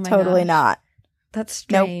photos. Oh my Totally gosh. Not. That's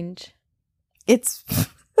strange. Nope. It's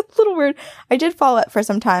a little weird. I did follow it for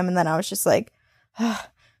some time, and then I was just like, oh,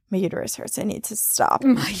 my uterus hurts. I need to stop.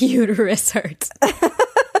 My uterus hurts.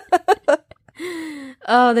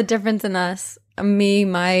 Oh, the difference in us. Me,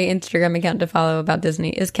 my Instagram account to follow about Disney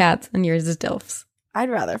is cats, and yours is DILFs. I'd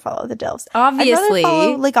rather follow the DILFs. Obviously. I'd rather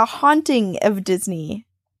follow like a haunting of Disney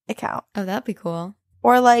account. Oh, that'd be cool.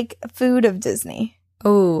 Or like food of Disney.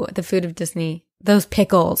 Oh, the food of Disney. Those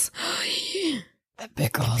pickles. The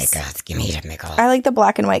pickles. Give me the pickles. I like the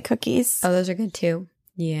black and white cookies. Oh, those are good too.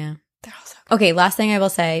 Yeah. They're also good. Okay, last thing I will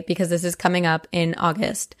say, because this is coming up in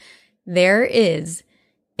August, there is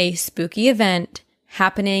a spooky event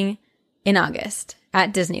happening in August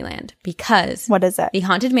at Disneyland because what is it? The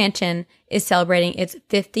Haunted Mansion is celebrating its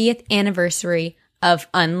 50th anniversary of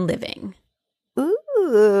unliving.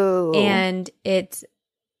 Ooh. And it's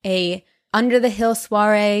a under the hill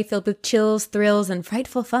soiree filled with chills, thrills, and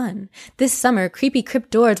frightful fun. This summer, creepy crypt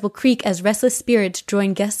doors will creak as restless spirits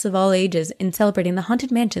join guests of all ages in celebrating the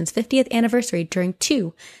Haunted Mansion's 50th anniversary during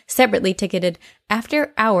 2 separately ticketed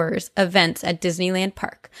after-hours events at Disneyland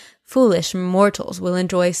Park. Foolish mortals will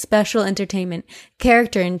enjoy special entertainment,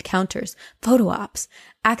 character encounters, photo ops,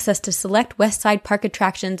 access to select West Side Park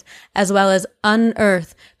attractions, as well as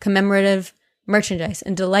unearth commemorative merchandise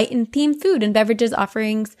and delight in themed food and beverages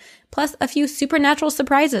offerings, plus a few supernatural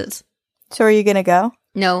surprises. So are you going to go?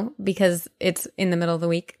 No, because it's in the middle of the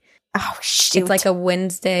week. Oh, shoot. It's like a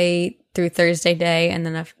Wednesday through Thursday day and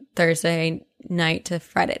then a Thursday night to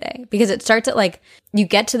Friday day. Because it starts at like, you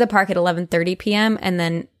get to the park at 11:30 p.m. and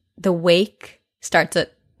then the wake starts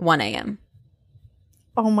at 1 a.m.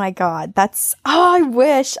 Oh my God. I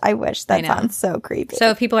wish. That sounds so creepy.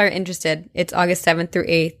 So if people are interested, it's August 7th through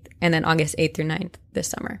 8th and then August 8th through 9th this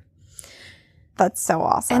summer. That's so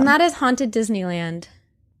awesome. And that is Haunted Disneyland.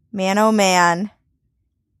 Man, oh man.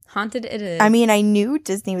 Haunted it is. I mean, I knew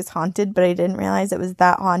Disney was haunted, but I didn't realize it was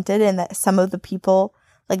that haunted and that some of the people,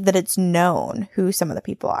 like that it's known who some of the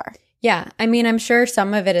people are. Yeah. I mean, I'm sure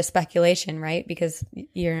some of it is speculation, right? Because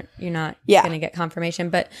you're not going to get confirmation.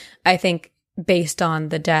 But I think based on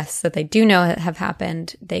the deaths that they do know have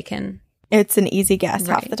happened, they can... It's an easy guess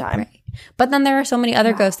half the time. Right. But then there are so many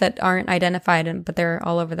other ghosts that aren't identified, but they're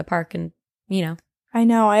all over the park and, you know. I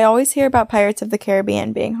know. I always hear about Pirates of the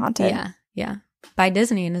Caribbean being haunted. Yeah. By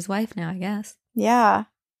Disney and his wife now, I guess. Yeah.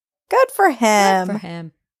 Good for him. Good for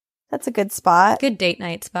him. That's a good spot. Good date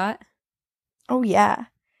night spot. Oh, yeah.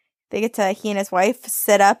 They get to, he and his wife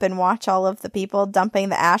sit up and watch all of the people dumping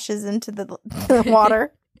the ashes into the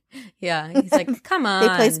water. Yeah. He's like, come on.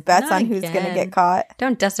 They place bets on who's going to get caught.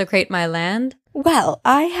 Don't desecrate my land. Well,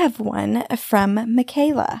 I have one from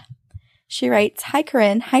Michaela. She writes, Hi,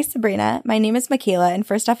 Corinne. Hi, Sabrina. My name is Michaela. And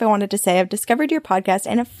first off, I wanted to say I've discovered your podcast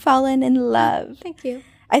and have fallen in love. Thank you.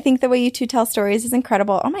 I think the way you two tell stories is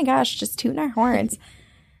incredible. Oh my gosh, just tooting our horns.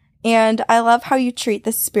 And I love how you treat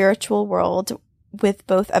the spiritual world with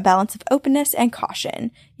both a balance of openness and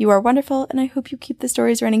caution. You are wonderful, and I hope you keep the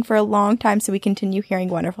stories running for a long time so we continue hearing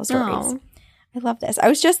wonderful stories. Aww. I love this. I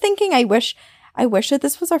was just thinking I wish that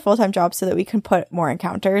this was our full-time job so that we can put more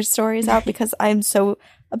encounters stories out because I'm so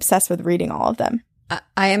obsessed with reading all of them.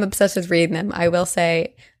 I am obsessed with reading them. I will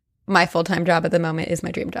say my full-time job at the moment is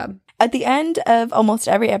my dream job. At the end of almost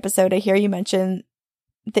every episode, I hear you mention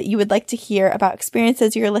that you would like to hear about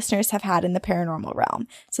experiences your listeners have had in the paranormal realm.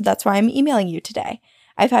 So that's why I'm emailing you today.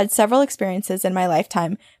 I've had several experiences in my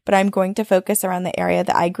lifetime, but I'm going to focus around the area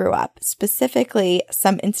that I grew up, specifically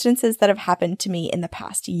some instances that have happened to me in the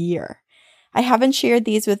past year. I haven't shared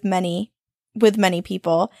these with many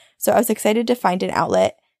people, so I was excited to find an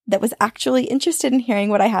outlet that was actually interested in hearing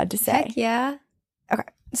what I had to say. Heck yeah. Okay.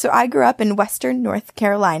 So I grew up in western North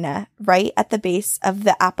Carolina, right at the base of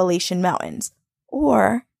the Appalachian Mountains.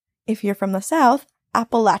 Or, if you're from the South,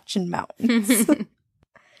 Appalachian Mountains.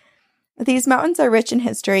 These mountains are rich in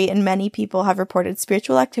history, and many people have reported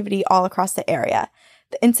spiritual activity all across the area.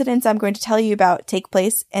 The incidents I'm going to tell you about take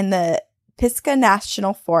place in the Pisgah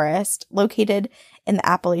National Forest, located in the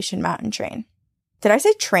Appalachian Mountain Train. Did I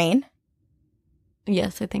say train?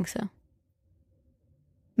 Yes, I think so.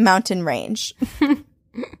 Mountain range.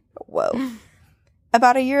 Whoa.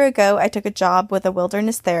 About a year ago, I took a job with a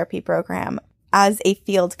wilderness therapy program as a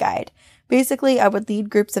field guide. Basically, I would lead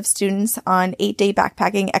groups of students on 8-day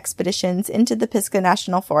backpacking expeditions into the Pisgah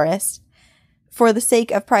National Forest. For the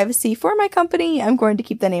sake of privacy for my company, I'm going to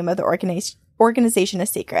keep the name of the organization a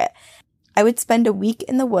secret. I would spend a week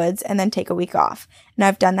in the woods and then take a week off, and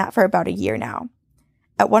I've done that for about a year now.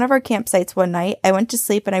 At one of our campsites one night, I went to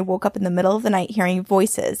sleep and I woke up in the middle of the night hearing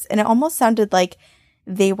voices, and it almost sounded like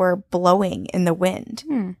they were blowing in the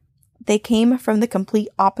wind. They came from the complete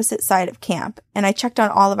opposite side of camp, and I checked on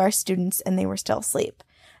all of our students and they were still asleep.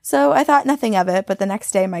 So I thought nothing of it, but the next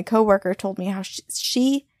day my coworker told me how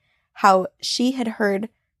she had heard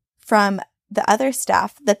from the other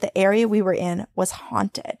staff that the area we were in was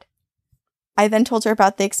haunted. I then told her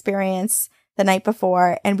about the experience the night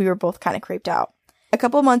before, and we were both kind of creeped out. A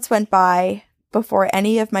couple months went by before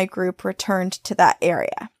any of my group returned to that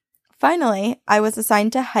area. Finally, I was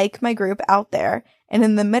assigned to hike my group out there, and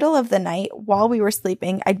in the middle of the night, while we were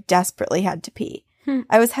sleeping, I desperately had to pee.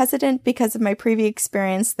 I was hesitant because of my previous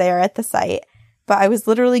experience there at the site, but I was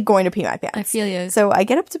literally going to pee my pants. I feel you. So I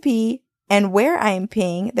get up to pee, and where I am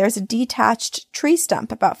peeing, there's a detached tree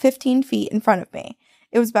stump about 15 feet in front of me.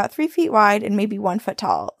 It was about 3 feet wide and maybe 1 foot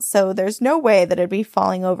tall, so there's no way that it'd be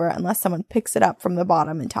falling over unless someone picks it up from the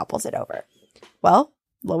bottom and topples it over. Well,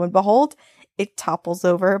 lo and behold, it topples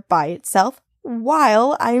over by itself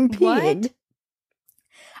while I'm peeing. What?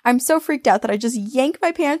 I'm so freaked out that I just yank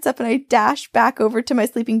my pants up and I dash back over to my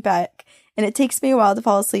sleeping bag. And it takes me a while to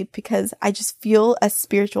fall asleep because I just feel a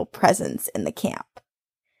spiritual presence in the camp.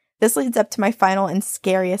 This leads up to my final and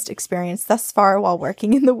scariest experience thus far while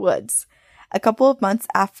working in the woods. A couple of months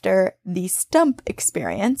after the stump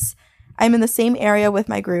experience, I'm in the same area with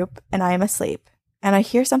my group and I am asleep, and I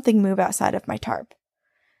hear something move outside of my tarp.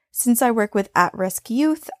 Since I work with at-risk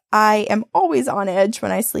youth, I am always on edge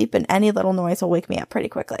when I sleep, and any little noise will wake me up pretty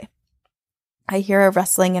quickly. I hear a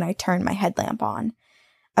rustling and I turn my headlamp on.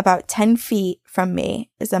 About 10 feet from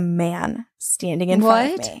me is a man standing in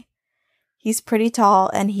front of me. He's pretty tall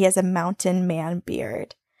and he has a mountain man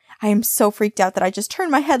beard. I am so freaked out that I just turn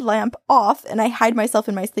my headlamp off and I hide myself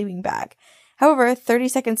in my sleeping bag. However, 30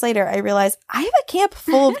 seconds later, I realize I have a camp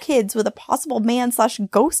full of kids with a possible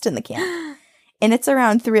man/ghost in the camp. And it's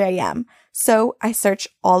around 3 a.m. So I search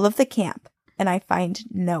all of the camp and I find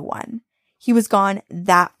no one. He was gone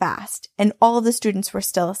that fast and all of the students were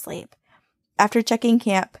still asleep. After checking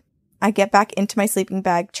camp, I get back into my sleeping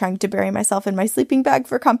bag, trying to bury myself in my sleeping bag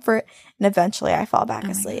for comfort, and eventually I fall back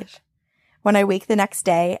asleep. When I wake the next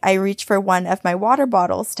day, I reach for one of my water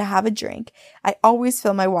bottles to have a drink. I always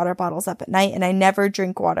fill my water bottles up at night, and I never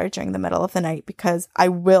drink water during the middle of the night because I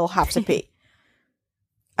will have to pee.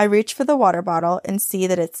 I reach for the water bottle and see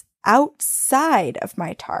that it's outside of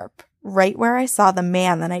my tarp, right where I saw the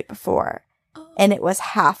man the night before, and it was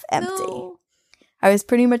half empty. No. I was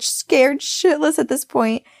pretty much scared shitless at this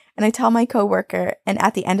point, and I tell my coworker, and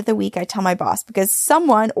at the end of the week, I tell my boss because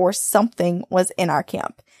someone or something was in our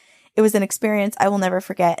camp. It was an experience I will never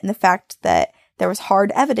forget, and the fact that there was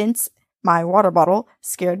hard evidence, my water bottle,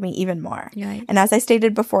 scared me even more. Yikes. And as I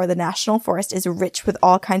stated before, the National Forest is rich with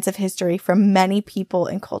all kinds of history from many people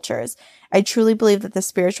and cultures. I truly believe that the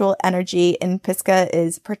spiritual energy in Pisgah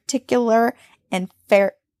is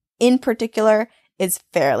is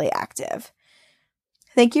fairly active.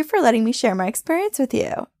 Thank you for letting me share my experience with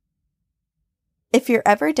you. If you're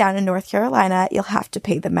ever down in North Carolina, you'll have to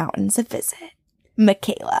pay the mountains a visit.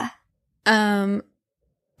 Michaela.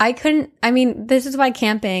 This is why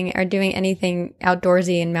camping or doing anything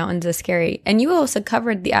outdoorsy in mountains is scary. And you also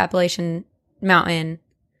covered the Appalachian Mountain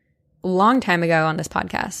a long time ago on this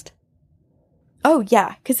podcast. Oh,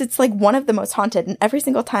 yeah, because it's like one of the most haunted. And every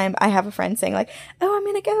single time I have a friend saying like, oh, I'm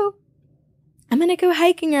going to go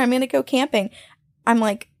hiking or I'm going to go camping. I'm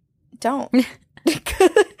like, don't.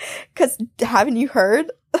 Because haven't you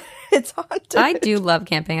heard? It's haunted. I do love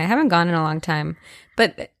camping. I haven't gone in a long time.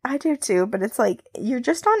 But I do too, but it's like you're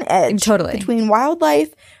just on edge. Totally. Between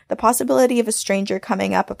wildlife, the possibility of a stranger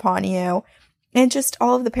coming up upon you, and just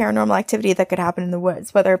all of the paranormal activity that could happen in the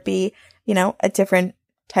woods, whether it be, a different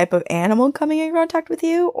type of animal coming in contact with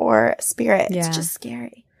you or a spirit. Yeah. It's just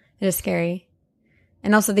scary. It is scary.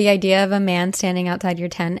 And also the idea of a man standing outside your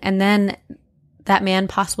tent and then that man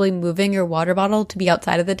possibly moving your water bottle to be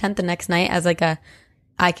outside of the tent the next night as like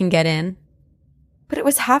I can get in. But it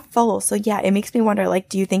was half full. So yeah, it makes me wonder, like,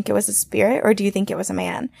 do you think it was a spirit or do you think it was a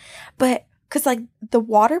man? But because like the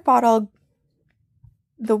water bottle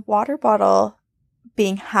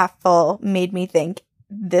being half full made me think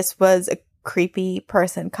this was a creepy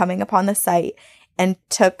person coming upon the site and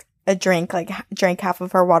took a drink, like drank half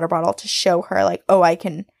of her water bottle to show her like, oh,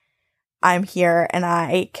 I'm here and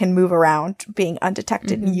I can move around being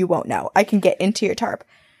undetected and you won't know. I can get into your tarp.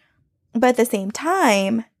 But at the same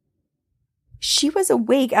time, she was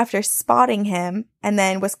awake after spotting him and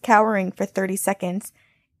then was cowering for 30 seconds.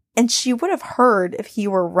 And she would have heard if he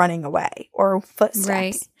were running away or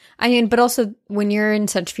footsteps. Right. But also when you're in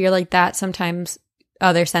such fear like that, sometimes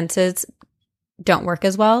other senses don't work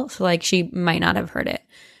as well. So like she might not have heard it.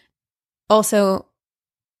 Also,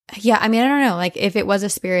 yeah, I don't know. Like if it was a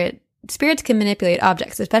spirit, spirits can manipulate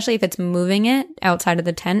objects, especially if it's moving it outside of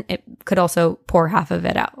the tent. It could also pour half of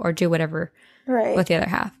it out or do whatever with the other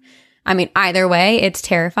half. Either way, it's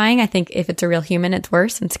terrifying. I think if it's a real human, it's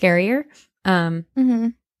worse and scarier.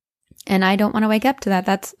 And I don't want to wake up to that.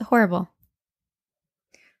 That's horrible.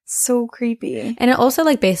 So creepy. And it also,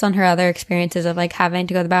 like, based on her other experiences of, like, having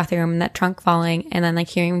to go to the bathroom and that trunk falling and then, like,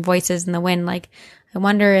 hearing voices in the wind, like, I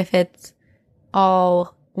wonder if it's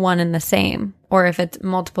all one and the same or if it's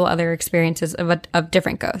multiple other experiences of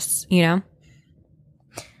different ghosts, Yeah.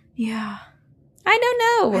 I don't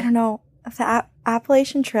know. The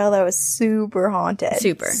Appalachian Trail, though, is super haunted.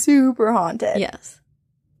 Super haunted. Yes.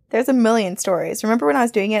 There's a million stories. Remember when I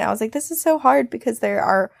was doing it, I was like, this is so hard because there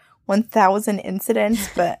are 1,000 incidents,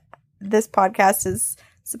 but this podcast is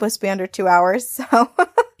supposed to be under 2 hours, so.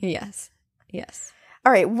 Yes.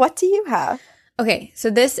 All right, what do you have? Okay, so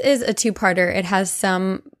this is a two-parter. It has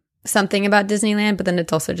something about Disneyland, but then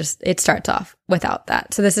it's also it starts off without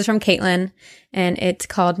that. So this is from Caitlin, and it's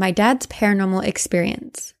called My Dad's Paranormal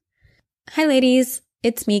Experience. Hi, ladies.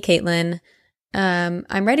 It's me, Caitlin.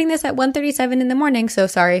 I'm writing this at 1:37 in the morning, so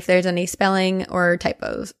sorry if there's any spelling or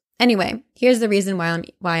typos. Anyway, here's the reason why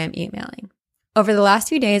I'm emailing. Over the last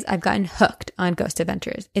few days, I've gotten hooked on ghost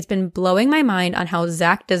adventures. It's been blowing my mind on how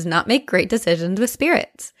Zach does not make great decisions with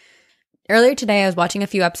spirits. Earlier today, I was watching a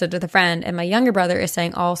few episodes with a friend, and my younger brother is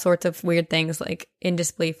saying all sorts of weird things, like in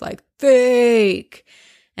disbelief, like fake.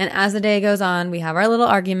 And as the day goes on, we have our little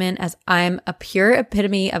argument as I'm a pure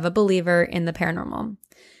epitome of a believer in the paranormal.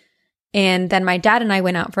 And then my dad and I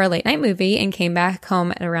went out for a late night movie and came back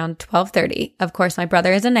home at around 12:30. Of course, my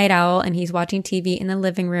brother is a night owl and he's watching TV in the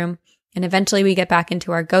living room. And eventually we get back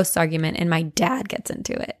into our ghosts argument and my dad gets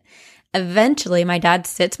into it. Eventually, my dad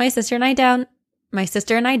sits my sister and I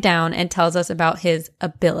down and tells us about his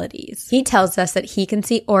abilities. He tells us that he can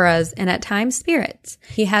see auras and at times spirits.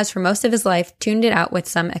 He has for most of his life tuned it out with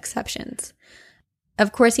some exceptions.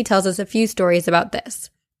 Of course, he tells us a few stories about this.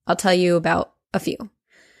 I'll tell you about a few.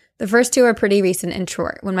 The first two are pretty recent and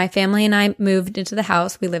short. When my family and I moved into the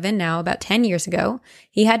house we live in now about 10 years ago,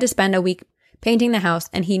 he had to spend a week painting the house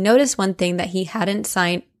and he noticed one thing that he hadn't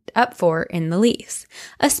signed up for in the lease,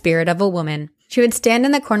 a spirit of a woman. She would stand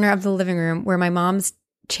in the corner of the living room where my mom's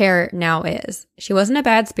chair now is. She wasn't a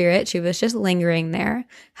bad spirit, she was just lingering there.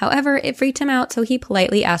 However, it freaked him out, so he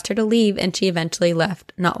politely asked her to leave and she eventually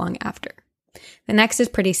left not long after. The next is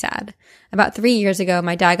pretty sad. About 3 years ago,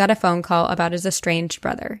 my dad got a phone call about his estranged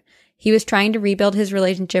brother. He was trying to rebuild his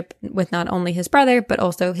relationship with not only his brother, but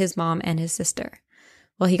also his mom and his sister.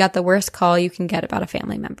 Well, he got the worst call you can get about a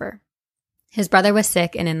family member. His brother was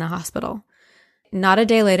sick and in the hospital. Not a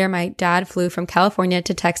day later, my dad flew from California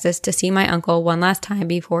to Texas to see my uncle one last time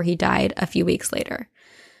before he died a few weeks later.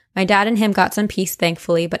 My dad and him got some peace,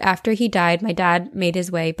 thankfully, but after he died, my dad had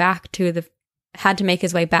to make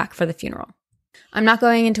his way back for the funeral. I'm not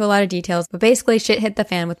going into a lot of details, but basically shit hit the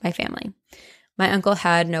fan with my family. My uncle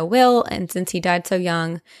had no will, and since he died so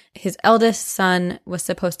young, his eldest son was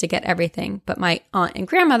supposed to get everything, but my aunt and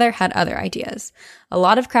grandmother had other ideas. A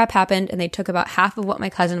lot of crap happened, and they took about half of what my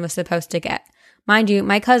cousin was supposed to get. Mind you,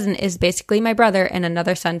 my cousin is basically my brother and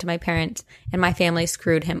another son to my parents, and my family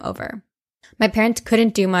screwed him over. My parents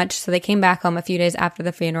couldn't do much, so they came back home a few days after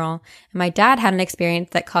the funeral, and my dad had an experience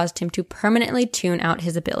that caused him to permanently tune out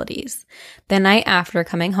his abilities. The night after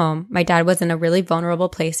coming home, my dad was in a really vulnerable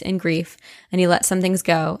place in grief, and he let some things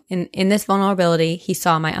go. In this vulnerability, he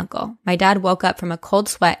saw my uncle. My dad woke up from a cold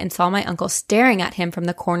sweat and saw my uncle staring at him from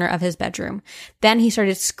the corner of his bedroom. Then he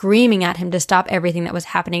started screaming at him to stop everything that was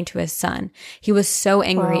happening to his son. He was so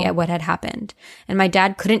angry at what had happened, and my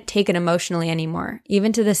dad couldn't take it emotionally anymore,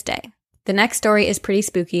 even to this day. The next story is pretty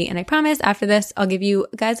spooky, and I promise after this, I'll give you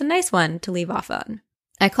guys a nice one to leave off on.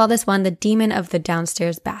 I call this one the demon of the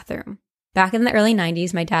downstairs bathroom. Back in the early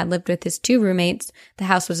 90s, my dad lived with his two roommates. The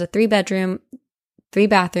house was a 3-bedroom,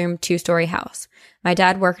 3-bathroom, 2-story house. My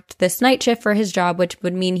dad worked this night shift for his job, which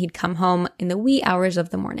would mean he'd come home in the wee hours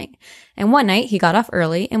of the morning. And one night, he got off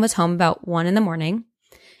early and was home about 1 in the morning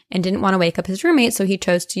and didn't want to wake up his roommate, so he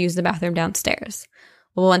chose to use the bathroom downstairs.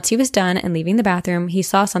 Well, once he was done and leaving the bathroom, he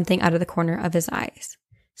saw something out of the corner of his eyes.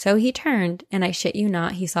 So he turned, and I shit you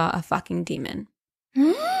not, he saw a fucking demon.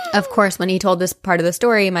 Of course, when he told this part of the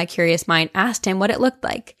story, my curious mind asked him what it looked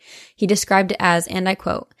like. He described it as, and I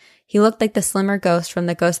quote, "He looked like the slimmer ghost from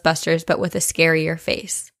the Ghostbusters, but with a scarier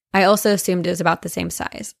face." I also assumed it was about the same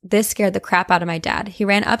size. This scared the crap out of my dad. He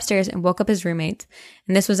ran upstairs and woke up his roommates,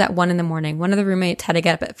 and this was at 1 in the morning. One of the roommates had to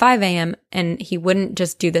get up at 5 a.m., and he wouldn't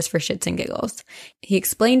just do this for shits and giggles. He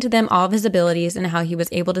explained to them all of his abilities and how he was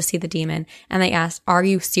able to see the demon, and they asked, "Are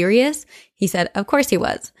you serious?" He said, of course he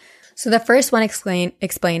was. So the first one explained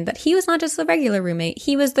that he was not just a regular roommate,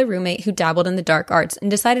 he was the roommate who dabbled in the dark arts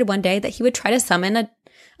and decided one day that he would try to summon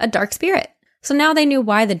a dark spirit. So now they knew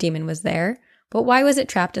why the demon was there. But why was it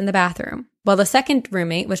trapped in the bathroom? Well, the second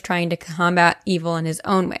roommate was trying to combat evil in his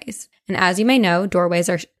own ways. And as you may know, doorways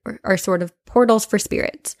are sort of portals for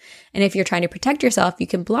spirits. And if you're trying to protect yourself, you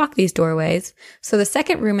can block these doorways. So the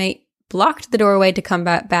second roommate blocked the doorway to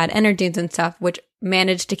combat bad energies and stuff, which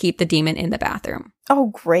managed to keep the demon in the bathroom. Oh,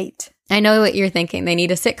 great. I know what you're thinking. They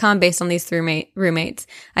need a sitcom based on these three roommates.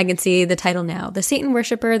 I can see the title now. The Satan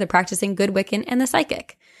Worshipper, the Practicing Good Wiccan, and the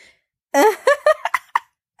Psychic.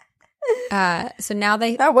 So now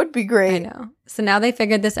that would be great. I know. So now they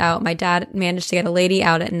figured this out. My dad managed to get a lady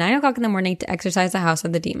out at 9 o'clock in the morning to exorcise the house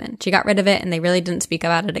of the demon. She got rid of it and they really didn't speak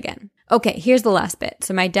about it again. Okay, here's the last bit.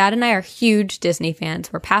 So my dad and I are huge Disney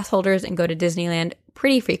fans. We're pass holders and go to Disneyland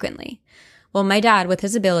pretty frequently. Well, my dad, with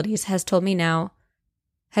his abilities, has told me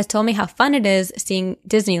how fun it is seeing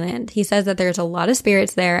Disneyland. He says that there's a lot of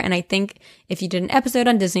spirits there, and I think if you did an episode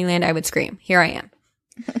on Disneyland, I would scream. Here I am.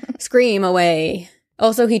 Scream away.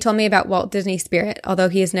 Also, he told me about Walt Disney's spirit. Although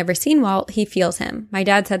he has never seen Walt, he feels him. My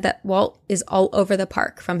dad said that Walt is all over the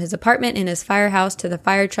park, from his apartment in his firehouse to the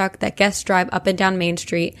fire truck that guests drive up and down Main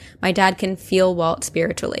Street. My dad can feel Walt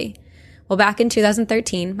spiritually. Well, back in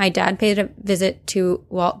 2013, my dad paid a visit to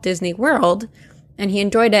Walt Disney World, and he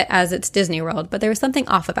enjoyed it as it's Disney World, but there was something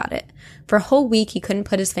off about it. For a whole week, he couldn't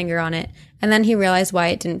put his finger on it, and then he realized why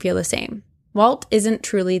it didn't feel the same. Walt isn't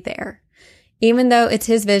truly there. Even though it's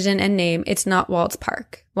his vision and name, it's not Walt's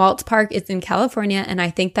park. Walt's park is in California, and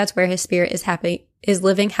I think that's where his spirit is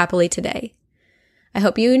living happily today. I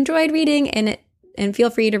hope you enjoyed reading, and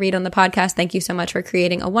feel free to read on the podcast. Thank you so much for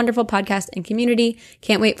creating a wonderful podcast and community.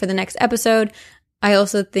 Can't wait for the next episode. I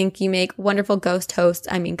also think you make wonderful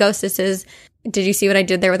ghostesses. Did you see what I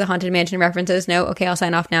did there with the Haunted Mansion references? No? Okay, I'll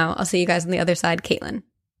sign off now. I'll see you guys on the other side. Caitlin.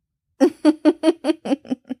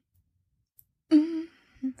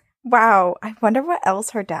 Wow, I wonder what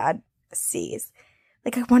else her dad sees.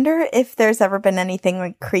 Like, I wonder if there's ever been anything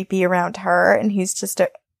like creepy around her and he's just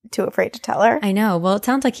too afraid to tell her. I know. Well, it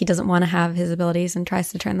sounds like he doesn't want to have his abilities and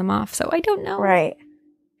tries to turn them off, so I don't know. Right.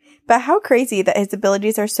 But how crazy that his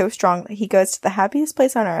abilities are so strong that he goes to the happiest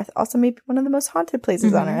place on earth, also maybe one of the most haunted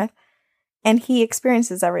places on earth, and he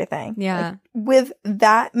experiences everything. Yeah. Like, with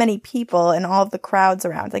that many people and all of the crowds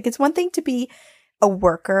around. Like, it's one thing to be a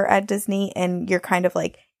worker at Disney and you're kind of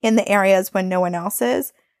like in the areas when no one else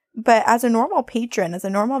is. But as a normal patron, as a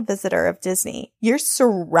normal visitor of Disney, you're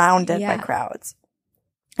surrounded by crowds.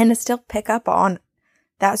 And to still pick up on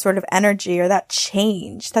that sort of energy or that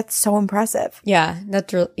change, that's so impressive. Yeah,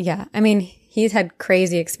 that's real. Yeah. I mean, he's had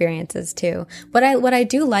crazy experiences too. What I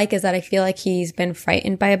do like is that I feel like he's been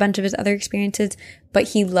frightened by a bunch of his other experiences, but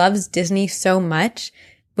he loves Disney so much,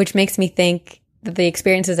 which makes me think that the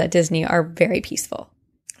experiences at Disney are very peaceful.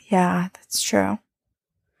 Yeah, that's true.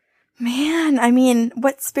 Man, I mean,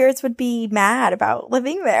 what spirits would be mad about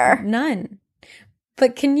living there? None.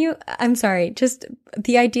 But I'm sorry, just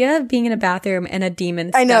the idea of being in a bathroom and a demon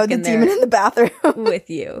stuck in there. I know, the demon in the bathroom. with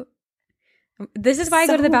you. This is why I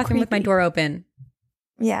go to the bathroom with my door open.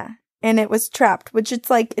 Yeah. And it was trapped, which it's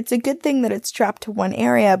a good thing that it's trapped to one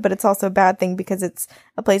area, but it's also a bad thing because it's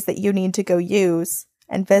a place that you need to go use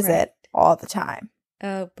and visit all the time.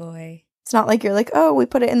 Oh, boy. It's not like you're like, oh, we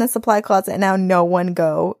put it in the supply closet and now no one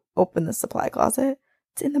go open the supply closet.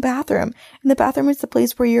 It's in the bathroom. And the bathroom is the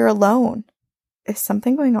place where you're alone. Is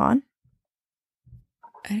something going on?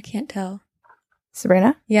 I can't tell.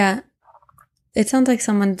 Sabrina? Yeah. It sounds like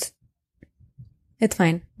someone's... It's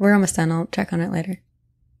fine. We're almost done. I'll check on it later.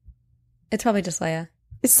 It's probably just Leia.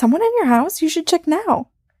 Is someone in your house? You should check now.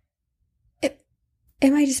 It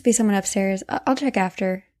might just be someone upstairs. I'll check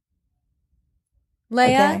after.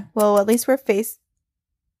 Leia? Okay. Well, at least we're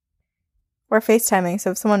FaceTiming,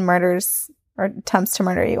 so if someone murders or attempts to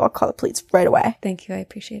murder you, I'll call the police right away. Thank you. I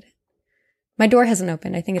appreciate it. My door hasn't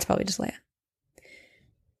opened. I think it's probably just Leia.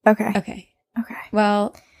 Okay.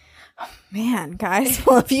 Well, oh, man, guys.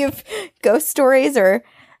 Well, if you have ghost stories or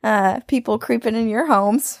people creeping in your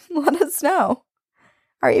homes, let us know.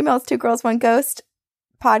 Our email is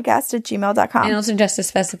twogirlsoneghost@gmail.com. And also just to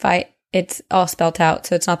specify, it's all spelled out,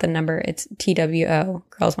 so it's not the number. It's TWO,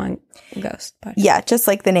 Girls One Ghost podcast. Yeah, just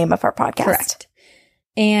like the name of our podcast. Correct.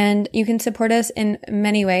 And you can support us in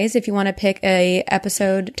many ways. If you want to pick a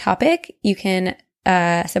episode topic, you can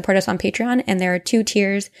support us on Patreon. And there are 2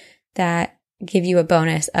 tiers that give you a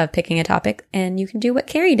bonus of picking a topic. And you can do what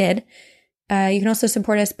Carrie did. You can also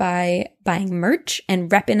support us by buying merch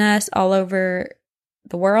and repping us all over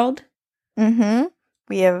the world. Mm-hmm.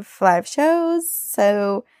 We have live shows,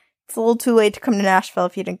 so it's a little too late to come to Nashville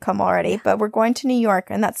if you didn't come already. But we're going to New York,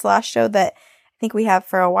 and that's the last show that I think we have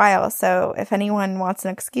for a while. So if anyone wants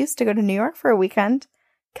an excuse to go to New York for a weekend,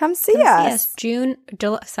 come see us. July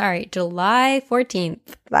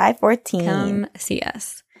 14th. July 14th. Come see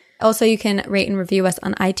us. Also, you can rate and review us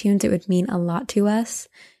on iTunes. It would mean a lot to us.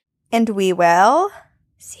 And we will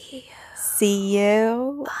see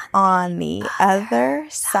you on the other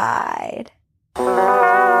side.